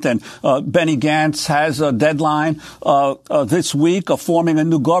government? And Benny Gantz has a deadline this week of forming a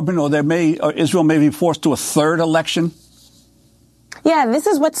new government, or Israel may be forced to a third election? Yeah, this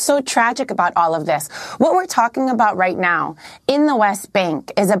is what's so tragic about all of this. What we're talking about right now in the West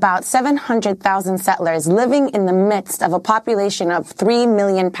Bank is about 700,000 settlers living in the midst of a population of 3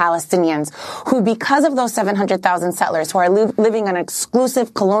 million Palestinians who, because of those 700,000 settlers who are living on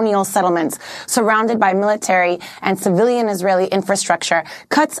exclusive colonial settlements surrounded by military and civilian Israeli infrastructure,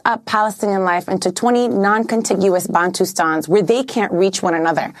 cuts up Palestinian life into 20 non-contiguous Bantustans where they can't reach one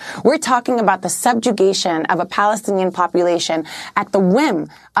another. We're talking about the subjugation of a Palestinian population at the whim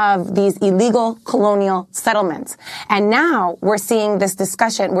of these illegal colonial settlements. And now we're seeing this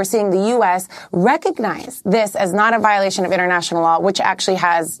discussion, we're seeing the U.S. recognize this as not a violation of international law, which actually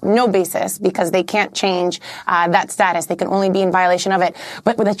has no basis because they can't change that status. They can only be in violation of it.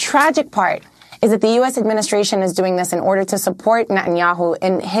 But the tragic part is that the U.S. administration is doing this in order to support Netanyahu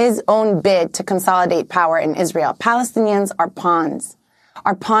in his own bid to consolidate power in Israel. Palestinians are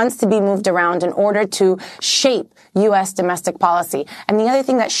pawns to be moved around in order to shape U.S. domestic policy. And the other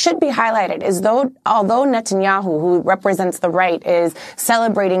thing that should be highlighted is although Netanyahu, who represents the right, is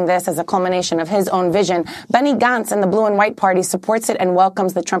celebrating this as a culmination of his own vision, Benny Gantz and the Blue and White Party supports it and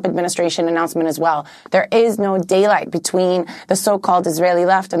welcomes the Trump administration announcement as well. There is no daylight between the so-called Israeli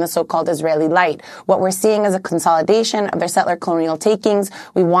left and the so-called Israeli light. What we're seeing is a consolidation of their settler colonial takings.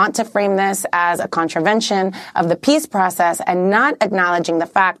 We want to frame this as a contravention of the peace process and not acknowledge acknowledging the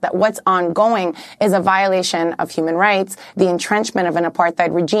fact that what's ongoing is a violation of human rights, the entrenchment of an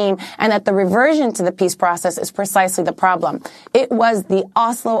apartheid regime, and that the reversion to the peace process is precisely the problem. It was the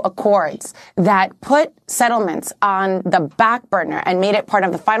Oslo Accords that put settlements on the back burner and made it part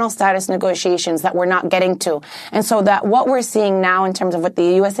of the final status negotiations that we're not getting to. And so that what we're seeing now in terms of what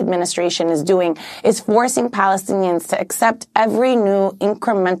the U.S. administration is doing is forcing Palestinians to accept every new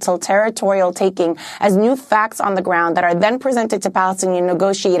incremental territorial taking as new facts on the ground that are then presented to Palestinian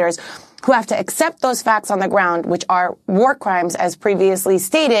negotiators who have to accept those facts on the ground, which are war crimes, as previously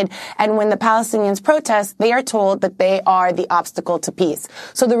stated. And when the Palestinians protest, they are told that they are the obstacle to peace.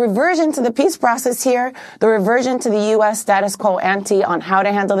 So the reversion to the peace process here, the reversion to the U.S. status quo ante on how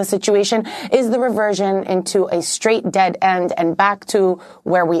to handle the situation, is the reversion into a straight dead end and back to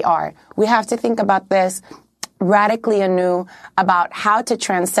where we are. We have to think about this radically anew about how to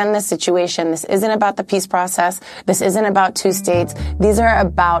transcend this situation. This isn't about the peace process. This isn't about two states. These are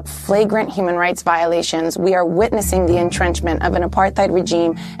about flagrant human rights violations. We are witnessing the entrenchment of an apartheid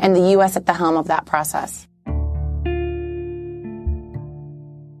regime and the U.S. at the helm of that process.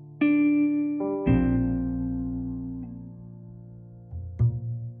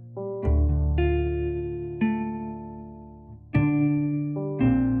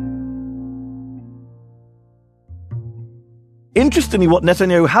 Interestingly, what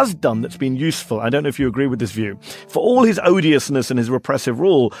Netanyahu has done that's been useful, I don't know if you agree with this view, for all his odiousness and his repressive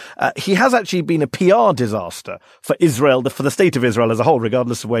rule, he has actually been a PR disaster for Israel, for the state of Israel as a whole,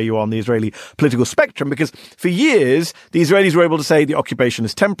 regardless of where you are on the Israeli political spectrum, because for years, the Israelis were able to say the occupation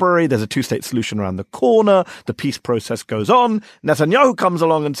is temporary, there's a two-state solution around the corner, the peace process goes on. Netanyahu comes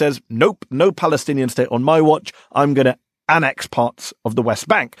along and says, nope, no Palestinian state on my watch, I'm going to annex parts of the West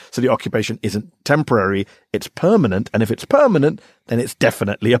Bank. So the occupation isn't temporary, it's permanent. And if it's permanent, then it's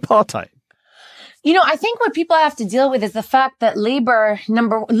definitely apartheid. You know, I think what people have to deal with is the fact that labor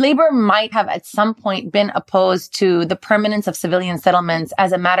might have at some point been opposed to the permanence of civilian settlements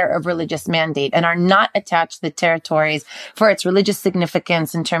as a matter of religious mandate and are not attached to the territories for its religious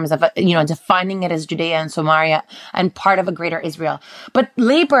significance in terms of, defining it as Judea and Samaria and part of a greater Israel. But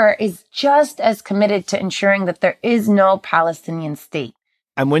labor is just as committed to ensuring that there is no Palestinian state.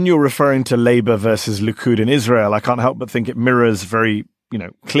 And when you're referring to Labour versus Likud in Israel, I can't help but think it mirrors very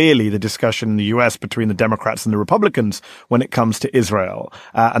clearly the discussion in the US between the Democrats and the Republicans when it comes to Israel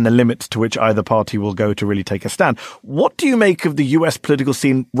and the limits to which either party will go to really take a stand. What do you make of the US political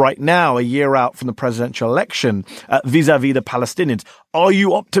scene right now, a year out from the presidential election, vis-a-vis the Palestinians? Are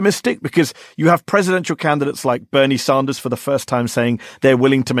you optimistic? Because you have presidential candidates like Bernie Sanders for the first time saying they're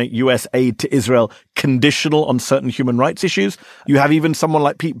willing to make US aid to Israel conditional on certain human rights issues. You have even someone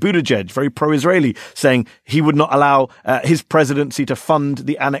like Pete Buttigieg, very pro-Israeli, saying he would not allow his presidency to fund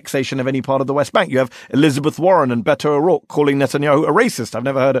the annexation of any part of the West Bank. You have Elizabeth Warren and Beto O'Rourke calling Netanyahu a racist. I've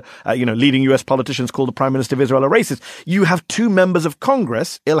never heard leading US politicians call the Prime Minister of Israel a racist. You have two members of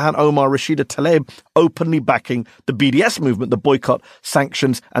Congress, Ilhan Omar, Rashida Tlaib, openly backing the BDS movement, the boycott,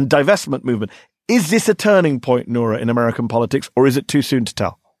 sanctions and divestment movement. Is this a turning point, Noura, in American politics, or is it too soon to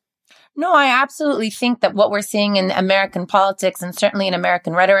tell? No, I absolutely think that what we're seeing in American politics and certainly in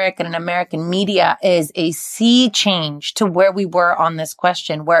American rhetoric and in American media is a sea change to where we were on this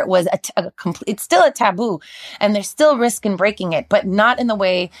question, where it was it's still a taboo and there's still risk in breaking it, but not in the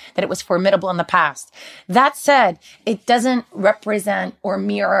way that it was formidable in the past. That said, it doesn't represent or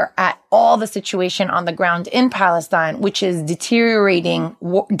mirror at all the situation on the ground in Palestine, which is deteriorating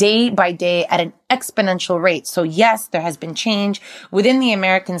day by day at an exponential rate. So yes, there has been change within the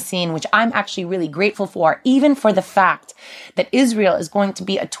American scene, which I'm actually really grateful for, even for the fact that Israel is going to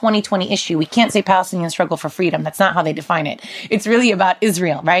be a 2020 issue. We can't say Palestinian struggle for freedom. That's not how they define it. It's really about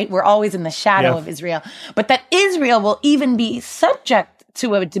Israel, right? We're always in the shadow of Israel. But that Israel will even be subject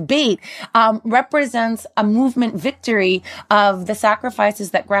to a debate represents a movement victory of the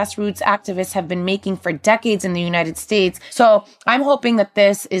sacrifices that grassroots activists have been making for decades in the United States. So I'm hoping that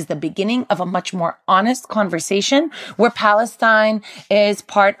this is the beginning of a much more honest conversation where Palestine is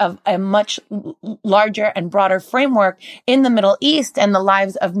part of a much larger and broader framework in the Middle East and the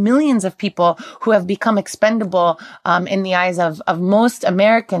lives of millions of people who have become expendable in the eyes of most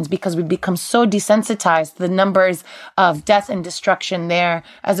Americans because we've become so desensitized to the numbers of death and destruction there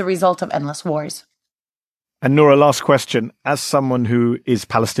as a result of endless wars. And Noura, last question. As someone who is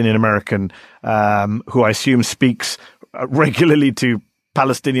Palestinian American, who I assume speaks regularly to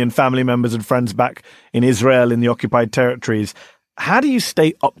Palestinian family members and friends back in Israel, in the occupied territories, how do you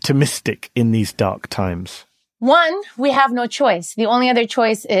stay optimistic in these dark times? One, we have no choice. The only other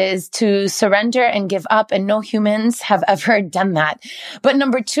choice is to surrender and give up, and no humans have ever done that. But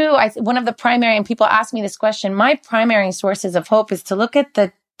number two, one of the primary, and people ask me this question, my primary sources of hope is to look at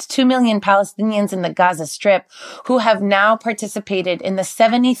the 2 million Palestinians in the Gaza Strip who have now participated in the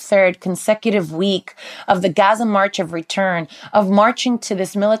 73rd consecutive week of the Gaza March of Return, of marching to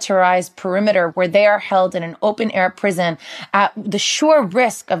this militarized perimeter where they are held in an open-air prison at the sure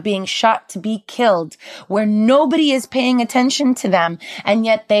risk of being shot to be killed, where nobody is paying attention to them, and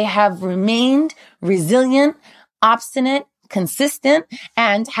yet they have remained resilient, obstinate, consistent,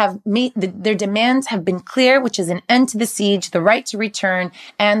 and have made their demands have been clear, which is an end to the siege, the right to return,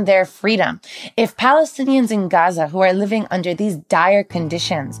 and their freedom. If Palestinians in Gaza who are living under these dire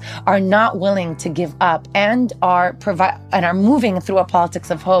conditions are not willing to give up and are moving through a politics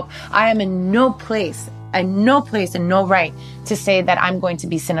of hope, I am in no place and no right to say that I'm going to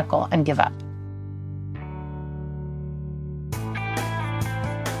be cynical and give up.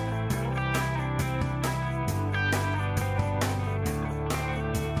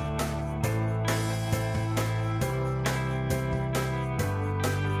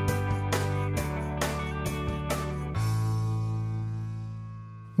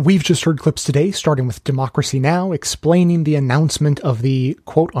 We've just heard clips today, starting with Democracy Now!, explaining the announcement of the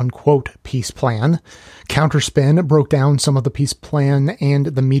quote-unquote peace plan. Counterspin broke down some of the peace plan and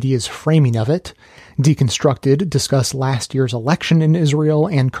the media's framing of it. Deconstructed discussed last year's election in Israel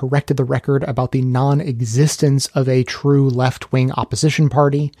and corrected the record about the non-existence of a true left-wing opposition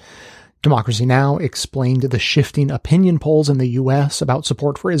party. Democracy Now! Explained the shifting opinion polls in the U.S. about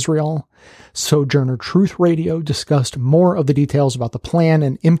support for Israel. Sojourner Truth Radio discussed more of the details about the plan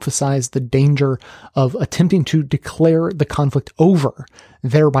and emphasized the danger of attempting to declare the conflict over,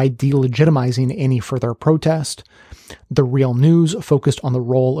 thereby delegitimizing any further protest. The Real News focused on the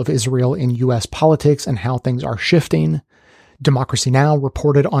role of Israel in U.S. politics and how things are shifting. Democracy Now!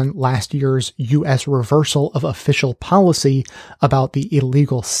 Reported on last year's U.S. reversal of official policy about the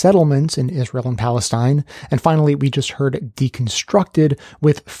illegal settlements in Israel and Palestine. And finally, we just heard Deconstructed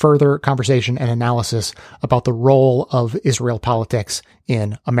with further conversation and analysis about the role of Israel politics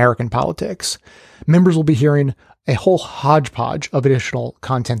in American politics. Members will be hearing a whole hodgepodge of additional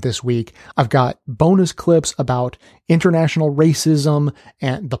content this week. I've got bonus clips about international racism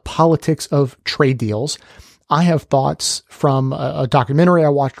and the politics of trade deals. I have thoughts from a documentary I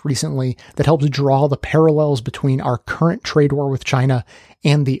watched recently that helps draw the parallels between our current trade war with China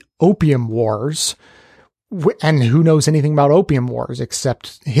and the Opium Wars. And who knows anything about Opium Wars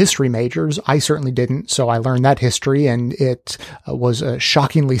except history majors? I certainly didn't, so I learned that history, and it was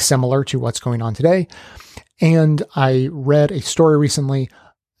shockingly similar to what's going on today. And I read a story recently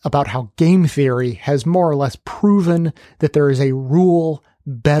about how game theory has more or less proven that there is a rule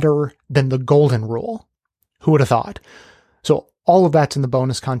better than the golden rule. Who would have thought? So all of that's in the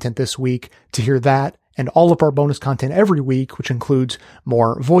bonus content this week. To hear that and all of our bonus content every week, which includes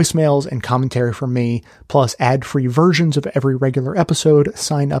more voicemails and commentary from me, plus ad-free versions of every regular episode,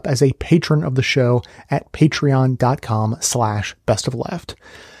 sign up as a patron of the show at patreon.com/bestofleft.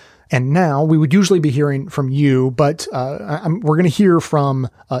 And now we would usually be hearing from you, but we're going to hear from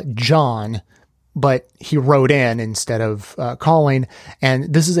John, but he wrote in instead of calling.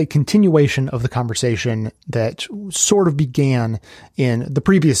 And this is a continuation of the conversation that sort of began in the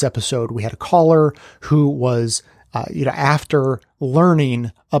previous episode. We had a caller who was, after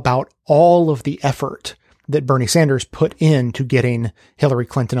learning about all of the effort that Bernie Sanders put into getting Hillary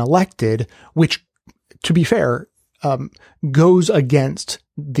Clinton elected, which, to be fair, goes against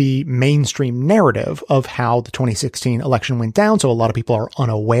the mainstream narrative of how the 2016 election went down. So a lot of people are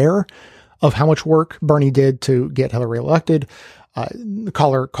unaware of how much work Bernie did to get Hillary elected. The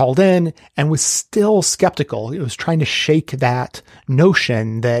caller called in and was still skeptical. He was trying to shake that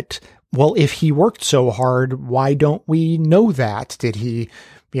notion that, well, if he worked so hard, why don't we know that? Did he,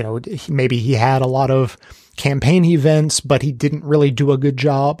 maybe he had a lot of campaign events, but he didn't really do a good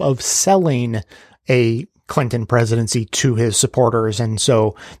job of selling a Clinton presidency to his supporters. And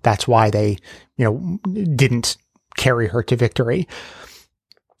so that's why they, didn't carry her to victory.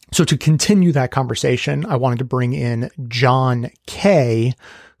 So to continue that conversation, I wanted to bring in John K.,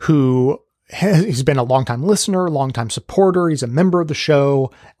 who he's been a longtime listener, longtime supporter. He's a member of the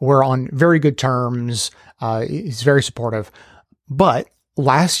show. We're on very good terms. He's very supportive. But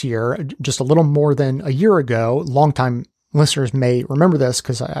last year, just a little more than a year ago, longtime listeners may remember this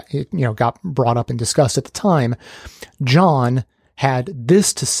because it got brought up and discussed at the time. John had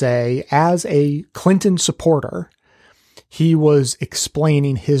this to say as a Clinton supporter. He was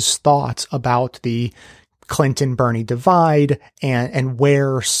explaining his thoughts about the Clinton-Bernie divide and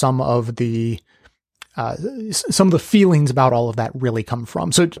where some of the some of the feelings about all of that really come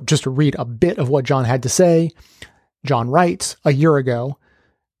from. So just to read a bit of what John had to say, John writes, a year ago,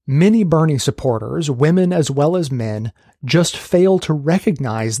 many Bernie supporters, women as well as men, just fail to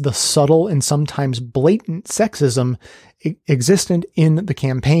recognize the subtle and sometimes blatant sexism existent in the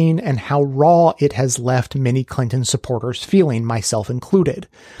campaign and how raw it has left many Clinton supporters feeling, myself included.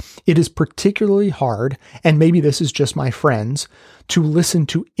 It is particularly hard, and maybe this is just my friends, to listen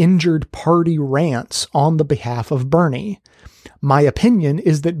to injured party rants on the behalf of Bernie. My opinion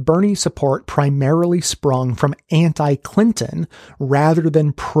is that Bernie support primarily sprung from anti-Clinton rather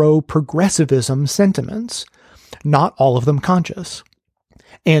than pro-progressivism sentiments, not all of them conscious.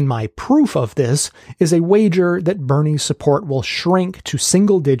 And my proof of this is a wager that Bernie's support will shrink to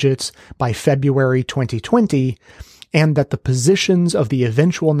single digits by February 2020, and that the positions of the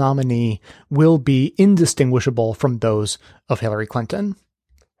eventual nominee will be indistinguishable from those of Hillary Clinton.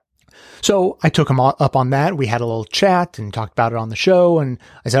 So I took him up on that. We had a little chat and talked about it on the show. And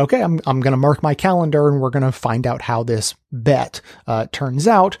I said, okay, I'm going to mark my calendar and we're going to find out how this bet turns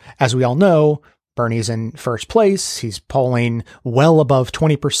out. As we all know, Bernie's in first place. He's polling well above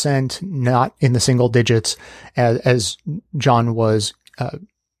 20%, not in the single digits as John was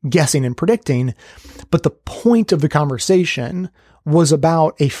guessing and predicting. But the point of the conversation was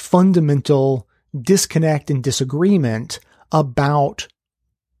about a fundamental disconnect and disagreement about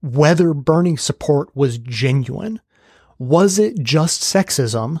whether Bernie's support was genuine. Was it just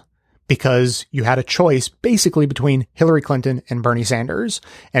sexism because you had a choice basically between Hillary Clinton and Bernie Sanders?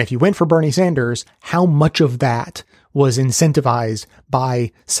 And if you went for Bernie Sanders, how much of that was incentivized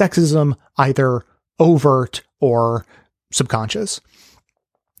by sexism, either overt or subconscious?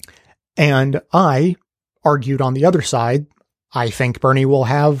 And I argued on the other side, I think Bernie will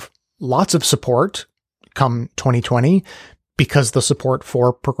have lots of support come 2020 because the support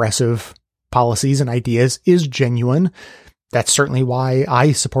for progressive policies and ideas is genuine. That's certainly why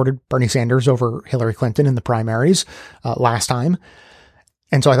I supported Bernie Sanders over Hillary Clinton in the primaries last time.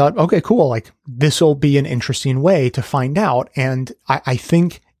 And so I thought, okay, cool. Like, this will be an interesting way to find out. And I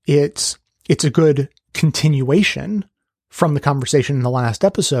think it's a good continuation from the conversation in the last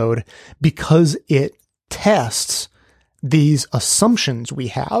episode because it tests these assumptions we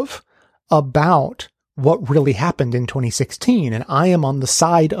have about what really happened in 2016. And I am on the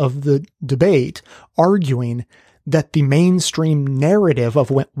side of the debate arguing that the mainstream narrative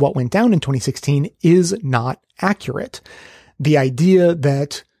of what went down in 2016 is not accurate. The idea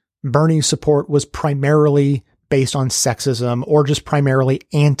that Bernie's support was primarily based on sexism or just primarily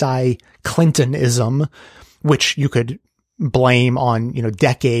anti-Clintonism, which you could blame on,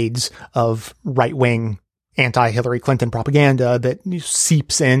 decades of right-wing anti-Hillary Clinton propaganda that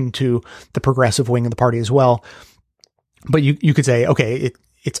seeps into the progressive wing of the party as well. But you could say, okay,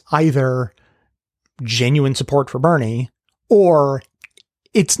 it's either genuine support for Bernie or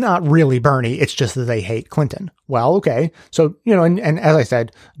it's not really Bernie. It's just that they hate Clinton. Well, okay. So, and as I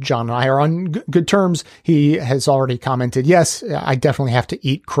said, John and I are on good terms. He has already commented, yes, I definitely have to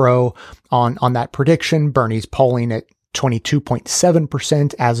eat crow on that prediction. Bernie's polling at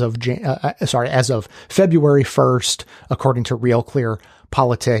 22.7% as of February 1st, according to Real Clear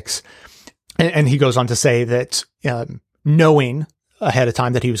Politics. And he goes on to say that, knowing ahead of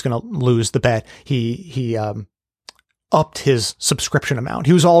time that he was going to lose the bet, he upped his subscription amount.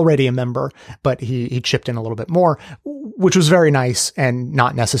 He was already a member, but he chipped in a little bit more, which was very nice and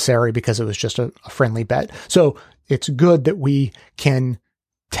not necessary because it was just a friendly bet. So it's good that we can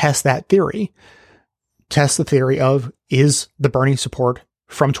test that theory. Test the theory of, is the Bernie support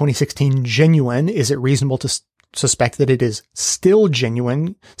from 2016 genuine? Is it reasonable to suspect that it is still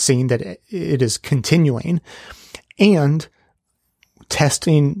genuine, seeing that it is continuing? And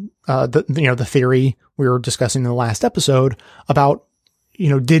testing the theory we were discussing in the last episode about,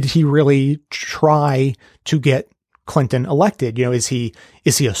 did he really try to get Clinton elected? Is he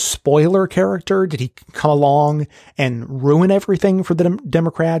a spoiler character? Did he come along and ruin everything for the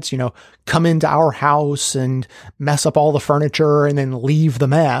Democrats? Come into our house and mess up all the furniture and then leave the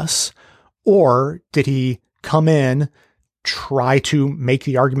mess? Or did he come in, try to make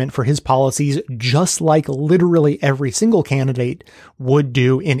the argument for his policies just like literally every single candidate would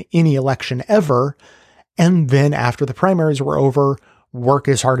do in any election ever, and then after the primaries were over, work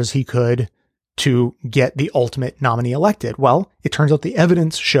as hard as he could to get the ultimate nominee elected? Well, it turns out the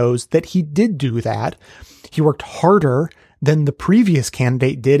evidence shows that he did do that. He worked harder than the previous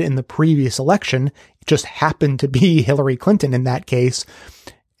candidate did in the previous election. It just happened to be Hillary Clinton in that case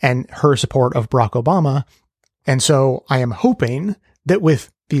and her support of Barack Obama. And so I am hoping that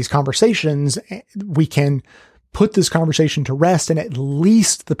with these conversations, we can put this conversation to rest, and at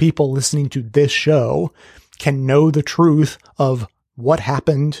least the people listening to this show can know the truth of what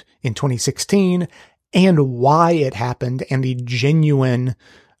happened in 2016 and why it happened, and the genuine,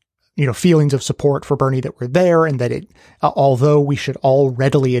 feelings of support for Bernie that were there, and that although we should all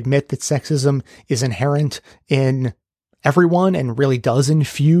readily admit that sexism is inherent in everyone and really does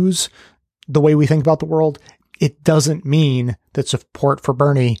infuse the way we think about the world, it doesn't mean that support for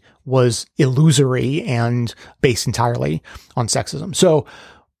Bernie was illusory and based entirely on sexism. So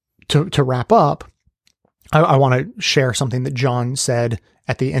to wrap up, I want to share something that John said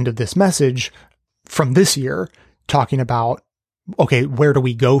at the end of this message from this year, talking about, okay, where do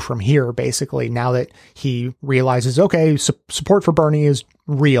we go from here, basically, now that he realizes, okay, support for Bernie is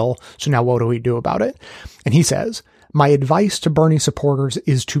real, so now what do we do about it? And he says, my advice to Bernie supporters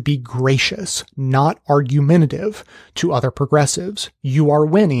is to be gracious, not argumentative to other progressives. You are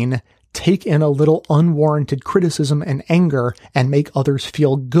winning. Take in a little unwarranted criticism and anger and make others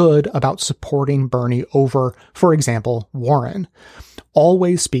feel good about supporting Bernie over, for example, Warren.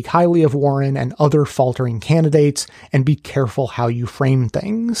 Always speak highly of Warren and other faltering candidates, and be careful how you frame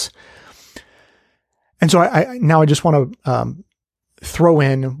things. And so I just want to throw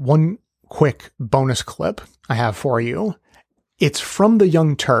in one quick bonus clip I have for you. It's from the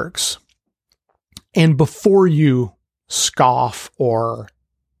Young Turks. And before you scoff or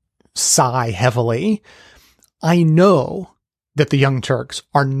sigh heavily, I know that the Young Turks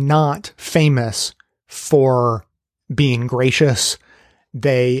are not famous for being gracious.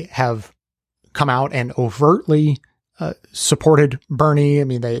 They have come out and overtly supported Bernie. I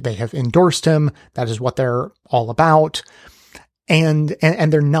mean, they have endorsed him. That is what they're all about. And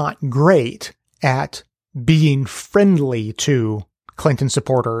they're not great at being friendly to Clinton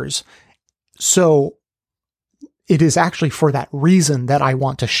supporters. So it is actually for that reason that I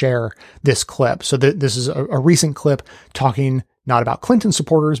want to share this clip. So this is a recent clip talking not about Clinton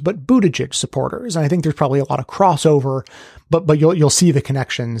supporters, but Buttigieg supporters. And I think there's probably a lot of crossover, but you'll see the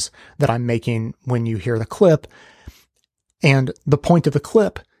connections that I'm making when you hear the clip. And the point of the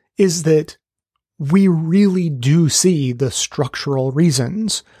clip is that we really do see the structural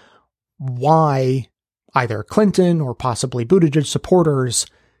reasons why either Clinton or possibly Buttigieg supporters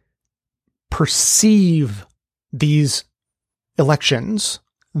perceive these elections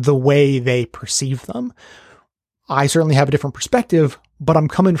the way they perceive them. I certainly have a different perspective, but I'm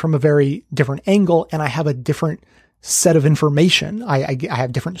coming from a very different angle, and I have a different set of information. I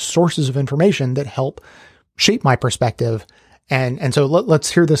have different sources of information that help shape my perspective. And so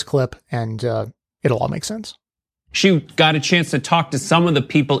let's hear this clip, and it'll all make sense. She got a chance to talk to some of the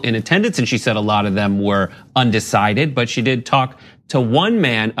people in attendance, and she said a lot of them were undecided, but she did talk to one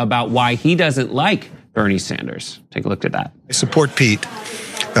man about why he doesn't like Bernie Sanders. Take a look at that. I support Pete.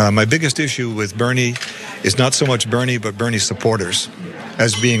 My biggest issue with Bernie is not so much Bernie, but Bernie supporters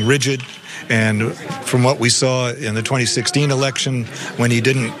as being rigid. And from what we saw in the 2016 election, when he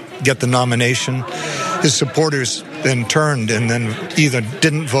didn't get the nomination, his supporters then turned and then either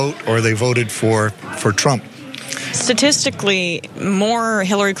didn't vote or they voted for Trump. Statistically, more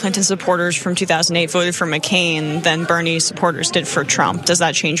Hillary Clinton supporters from 2008 voted for McCain than Bernie supporters did for Trump. Does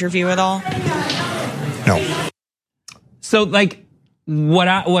that change your view at all? No. So,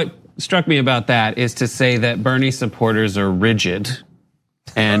 what struck me about that is to say that Bernie supporters are rigid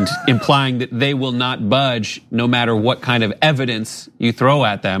and implying that they will not budge no matter what kind of evidence you throw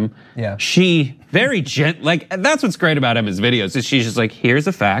at them. Yeah. She very that's what's great about Emma's videos is she's just like, here's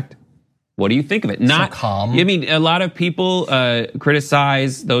a fact. What do you think of it? Not so calm. I mean, a lot of people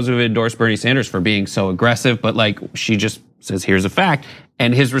criticize those who have endorsed Bernie Sanders for being so aggressive, but she just says, here's a fact.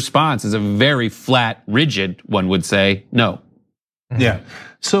 And his response is a very flat, rigid, one would say, no. Yeah.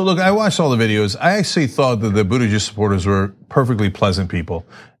 So look, I watched all the videos. I actually thought that the Buttigieg supporters were perfectly pleasant people.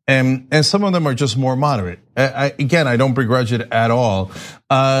 And some of them are just more moderate. Again, I don't begrudge it at all.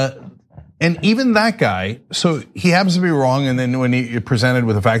 And even that guy, so he happens to be wrong, and then when he presented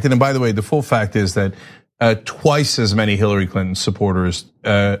with a fact, and by the way, the full fact is that twice as many Hillary Clinton supporters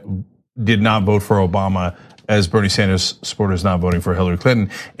did not vote for Obama as Bernie Sanders supporters not voting for Hillary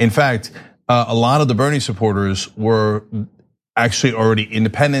Clinton. In fact, a lot of the Bernie supporters were actually already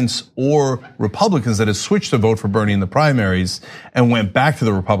independents or Republicans that had switched to vote for Bernie in the primaries and went back to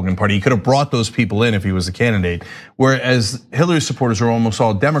the Republican Party. He could have brought those people in if he was a candidate, whereas Hillary supporters are almost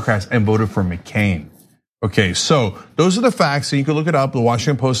all Democrats and voted for McCain. Okay, so those are the facts, and you can look it up. The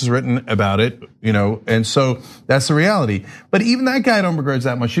Washington Post has written about it, and so that's the reality. But even that guy I don't begrudge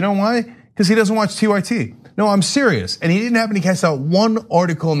that much. You know why? Because he doesn't watch TYT. No, I'm serious. And he didn't happen to cast out one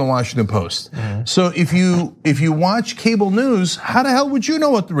article in the Washington Post. Mm-hmm. So if you watch cable news, how the hell would you know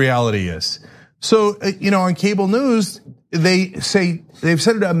what the reality is? So, on cable news, they've said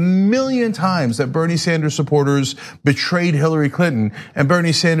it a million times that Bernie Sanders supporters betrayed Hillary Clinton, and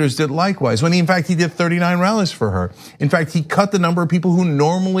Bernie Sanders did likewise, when in fact he did 39 rallies for her. In fact, he cut the number of people who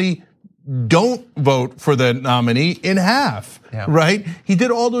normally don't vote for the nominee in half, right? He did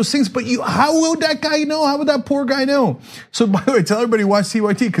all those things, but how would that guy know? How would that poor guy know? So by the way, tell everybody watch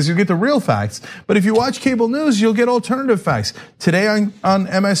CYT because you'll get the real facts. But if you watch cable news, you'll get alternative facts. Today on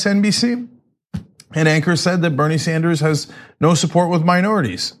MSNBC, an anchor said that Bernie Sanders has no support with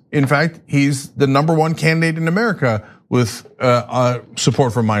minorities. In fact, he's the #1 candidate in America with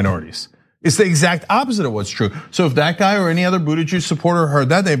support for minorities. It's the exact opposite of what's true. So if that guy or any other Buttigieg supporter heard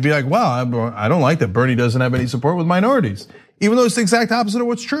that, they'd be like, wow, I don't like that Bernie doesn't have any support with minorities, even though it's the exact opposite of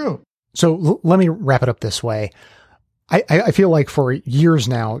what's true. So let me wrap it up this way. I feel like for years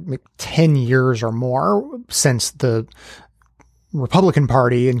now, 10 years or more, since the Republican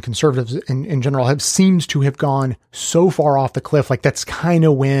Party and conservatives in general have seemed to have gone so far off the cliff, like that's kind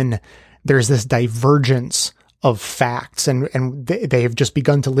of when there's this divergence of facts and they have just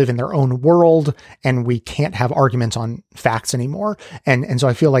begun to live in their own world and we can't have arguments on facts anymore. And so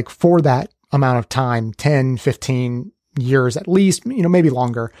I feel like for that amount of time, 10, 15 years at least, maybe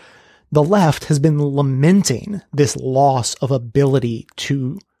longer, the left has been lamenting this loss of ability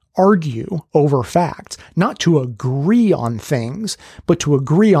to argue over facts, not to agree on things, but to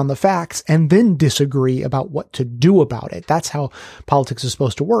agree on the facts and then disagree about what to do about it. That's how politics is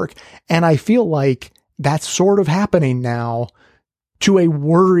supposed to work. And I feel like that's sort of happening now to a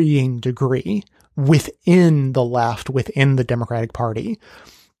worrying degree within the left, within the Democratic Party.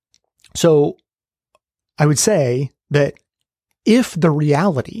 So I would say that if the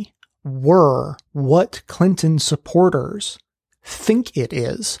reality were what Clinton supporters think it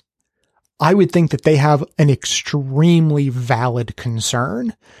is, I would think that they have an extremely valid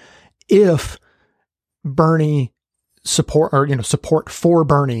concern. If Bernie support for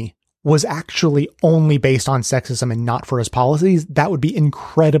Bernie was actually only based on sexism and not for his policies, that would be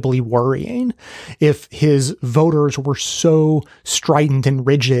incredibly worrying. If his voters were so strident and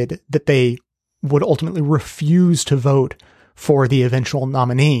rigid that they would ultimately refuse to vote for the eventual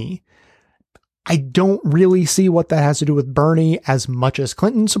nominee, I don't really see what that has to do with Bernie as much as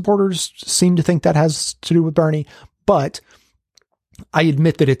Clinton supporters seem to think that has to do with Bernie, but I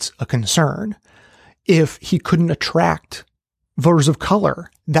admit that it's a concern. If he couldn't attract voters of color,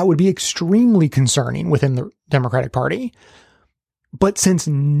 that would be extremely concerning within the Democratic Party. But since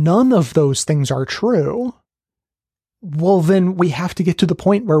none of those things are true, well, then we have to get to the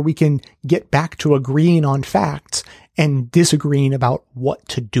point where we can get back to agreeing on facts and disagreeing about what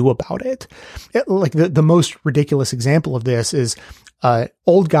to do about it. Like the most ridiculous example of this is an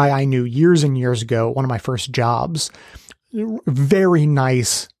old guy I knew years and years ago, one of my first jobs, very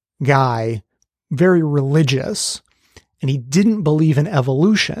nice guy, very religious, and he didn't believe in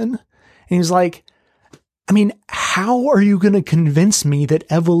evolution. And he was like, I mean, how are you going to convince me that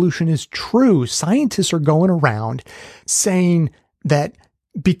evolution is true? Scientists are going around saying that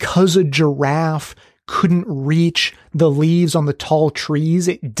because a giraffe couldn't reach the leaves on the tall trees,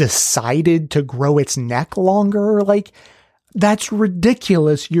 it decided to grow its neck longer. Like, that's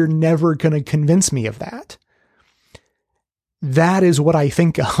ridiculous. You're never going to convince me of that. That is what I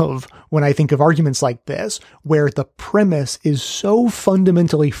think of when I think of arguments like this, where the premise is so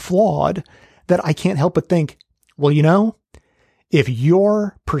fundamentally flawed that I can't help but think, well, if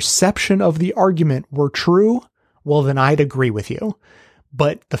your perception of the argument were true, well, then I'd agree with you.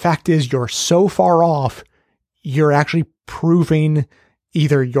 But the fact is, you're so far off, you're actually proving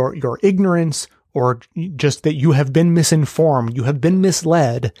either your ignorance or just that you have been misinformed, you have been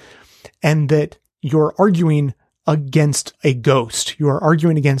misled, and that you're arguing against a ghost. You are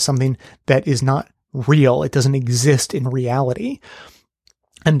arguing against something that is not real. It doesn't exist in reality.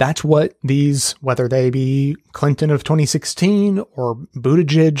 And that's what these, whether they be Clinton of 2016 or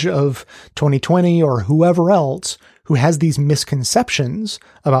Buttigieg of 2020 or whoever else who has these misconceptions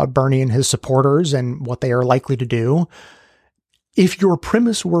about Bernie and his supporters and what they are likely to do, if your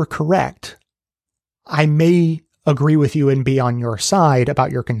premise were correct, I may agree with you and be on your side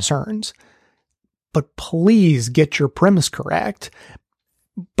about your concerns. But please get your premise correct.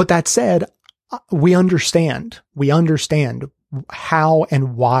 But that said, we understand how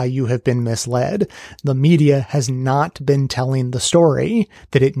and why you have been misled. The media has not been telling the story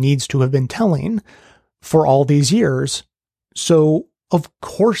that it needs to have been telling for all these years. So of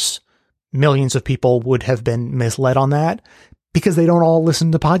course, millions of people would have been misled on that because they don't all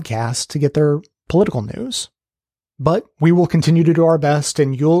listen to podcasts to get their political news. But we will continue to do our best,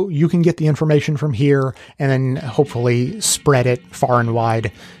 and you can get the information from here and then hopefully spread it far and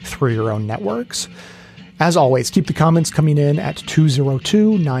wide through your own networks. As always, keep the comments coming in at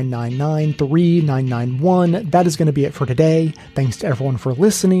 202-999-3991. That is going to be it for today. Thanks to everyone for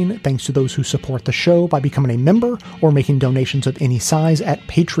listening. Thanks to those who support the show by becoming a member or making donations of any size at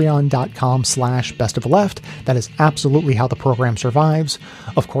patreon.com/bestoftheleft. That is absolutely how the program survives.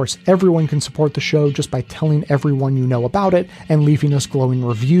 Of course, everyone can support the show just by telling everyone you know about it and leaving us glowing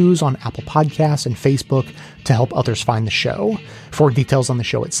reviews on Apple Podcasts and Facebook to help others find the show. For details on the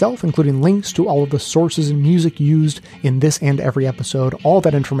show itself, including links to all of the sources and music used in this and every episode, all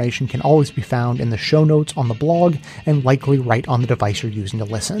that information can always be found in the show notes on the blog and likely right on the device you're using to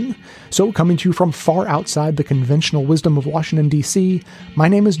listen. So, coming to you from far outside the conventional wisdom of Washington, D.C., my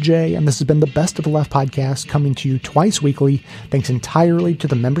name is Jay, and this has been the Best of the Left podcast, coming to you twice weekly, thanks entirely to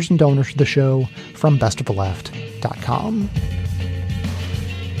the members and donors of the show from bestoftheleft.com.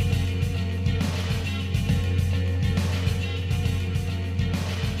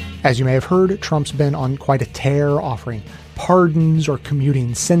 As you may have heard, Trump's been on quite a tear, offering pardons or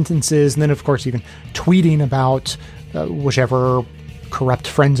commuting sentences, and then, of course, even tweeting about whichever corrupt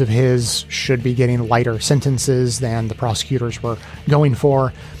friends of his should be getting lighter sentences than the prosecutors were going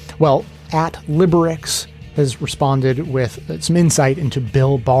for. Well, @Liberix has responded with some insight into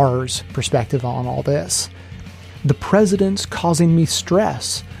Bill Barr's perspective on all this. "The president's causing me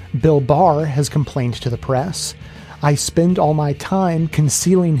stress," Bill Barr has complained to the press. "I spend all my time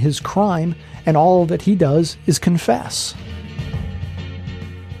concealing his crime, and all that he does is confess."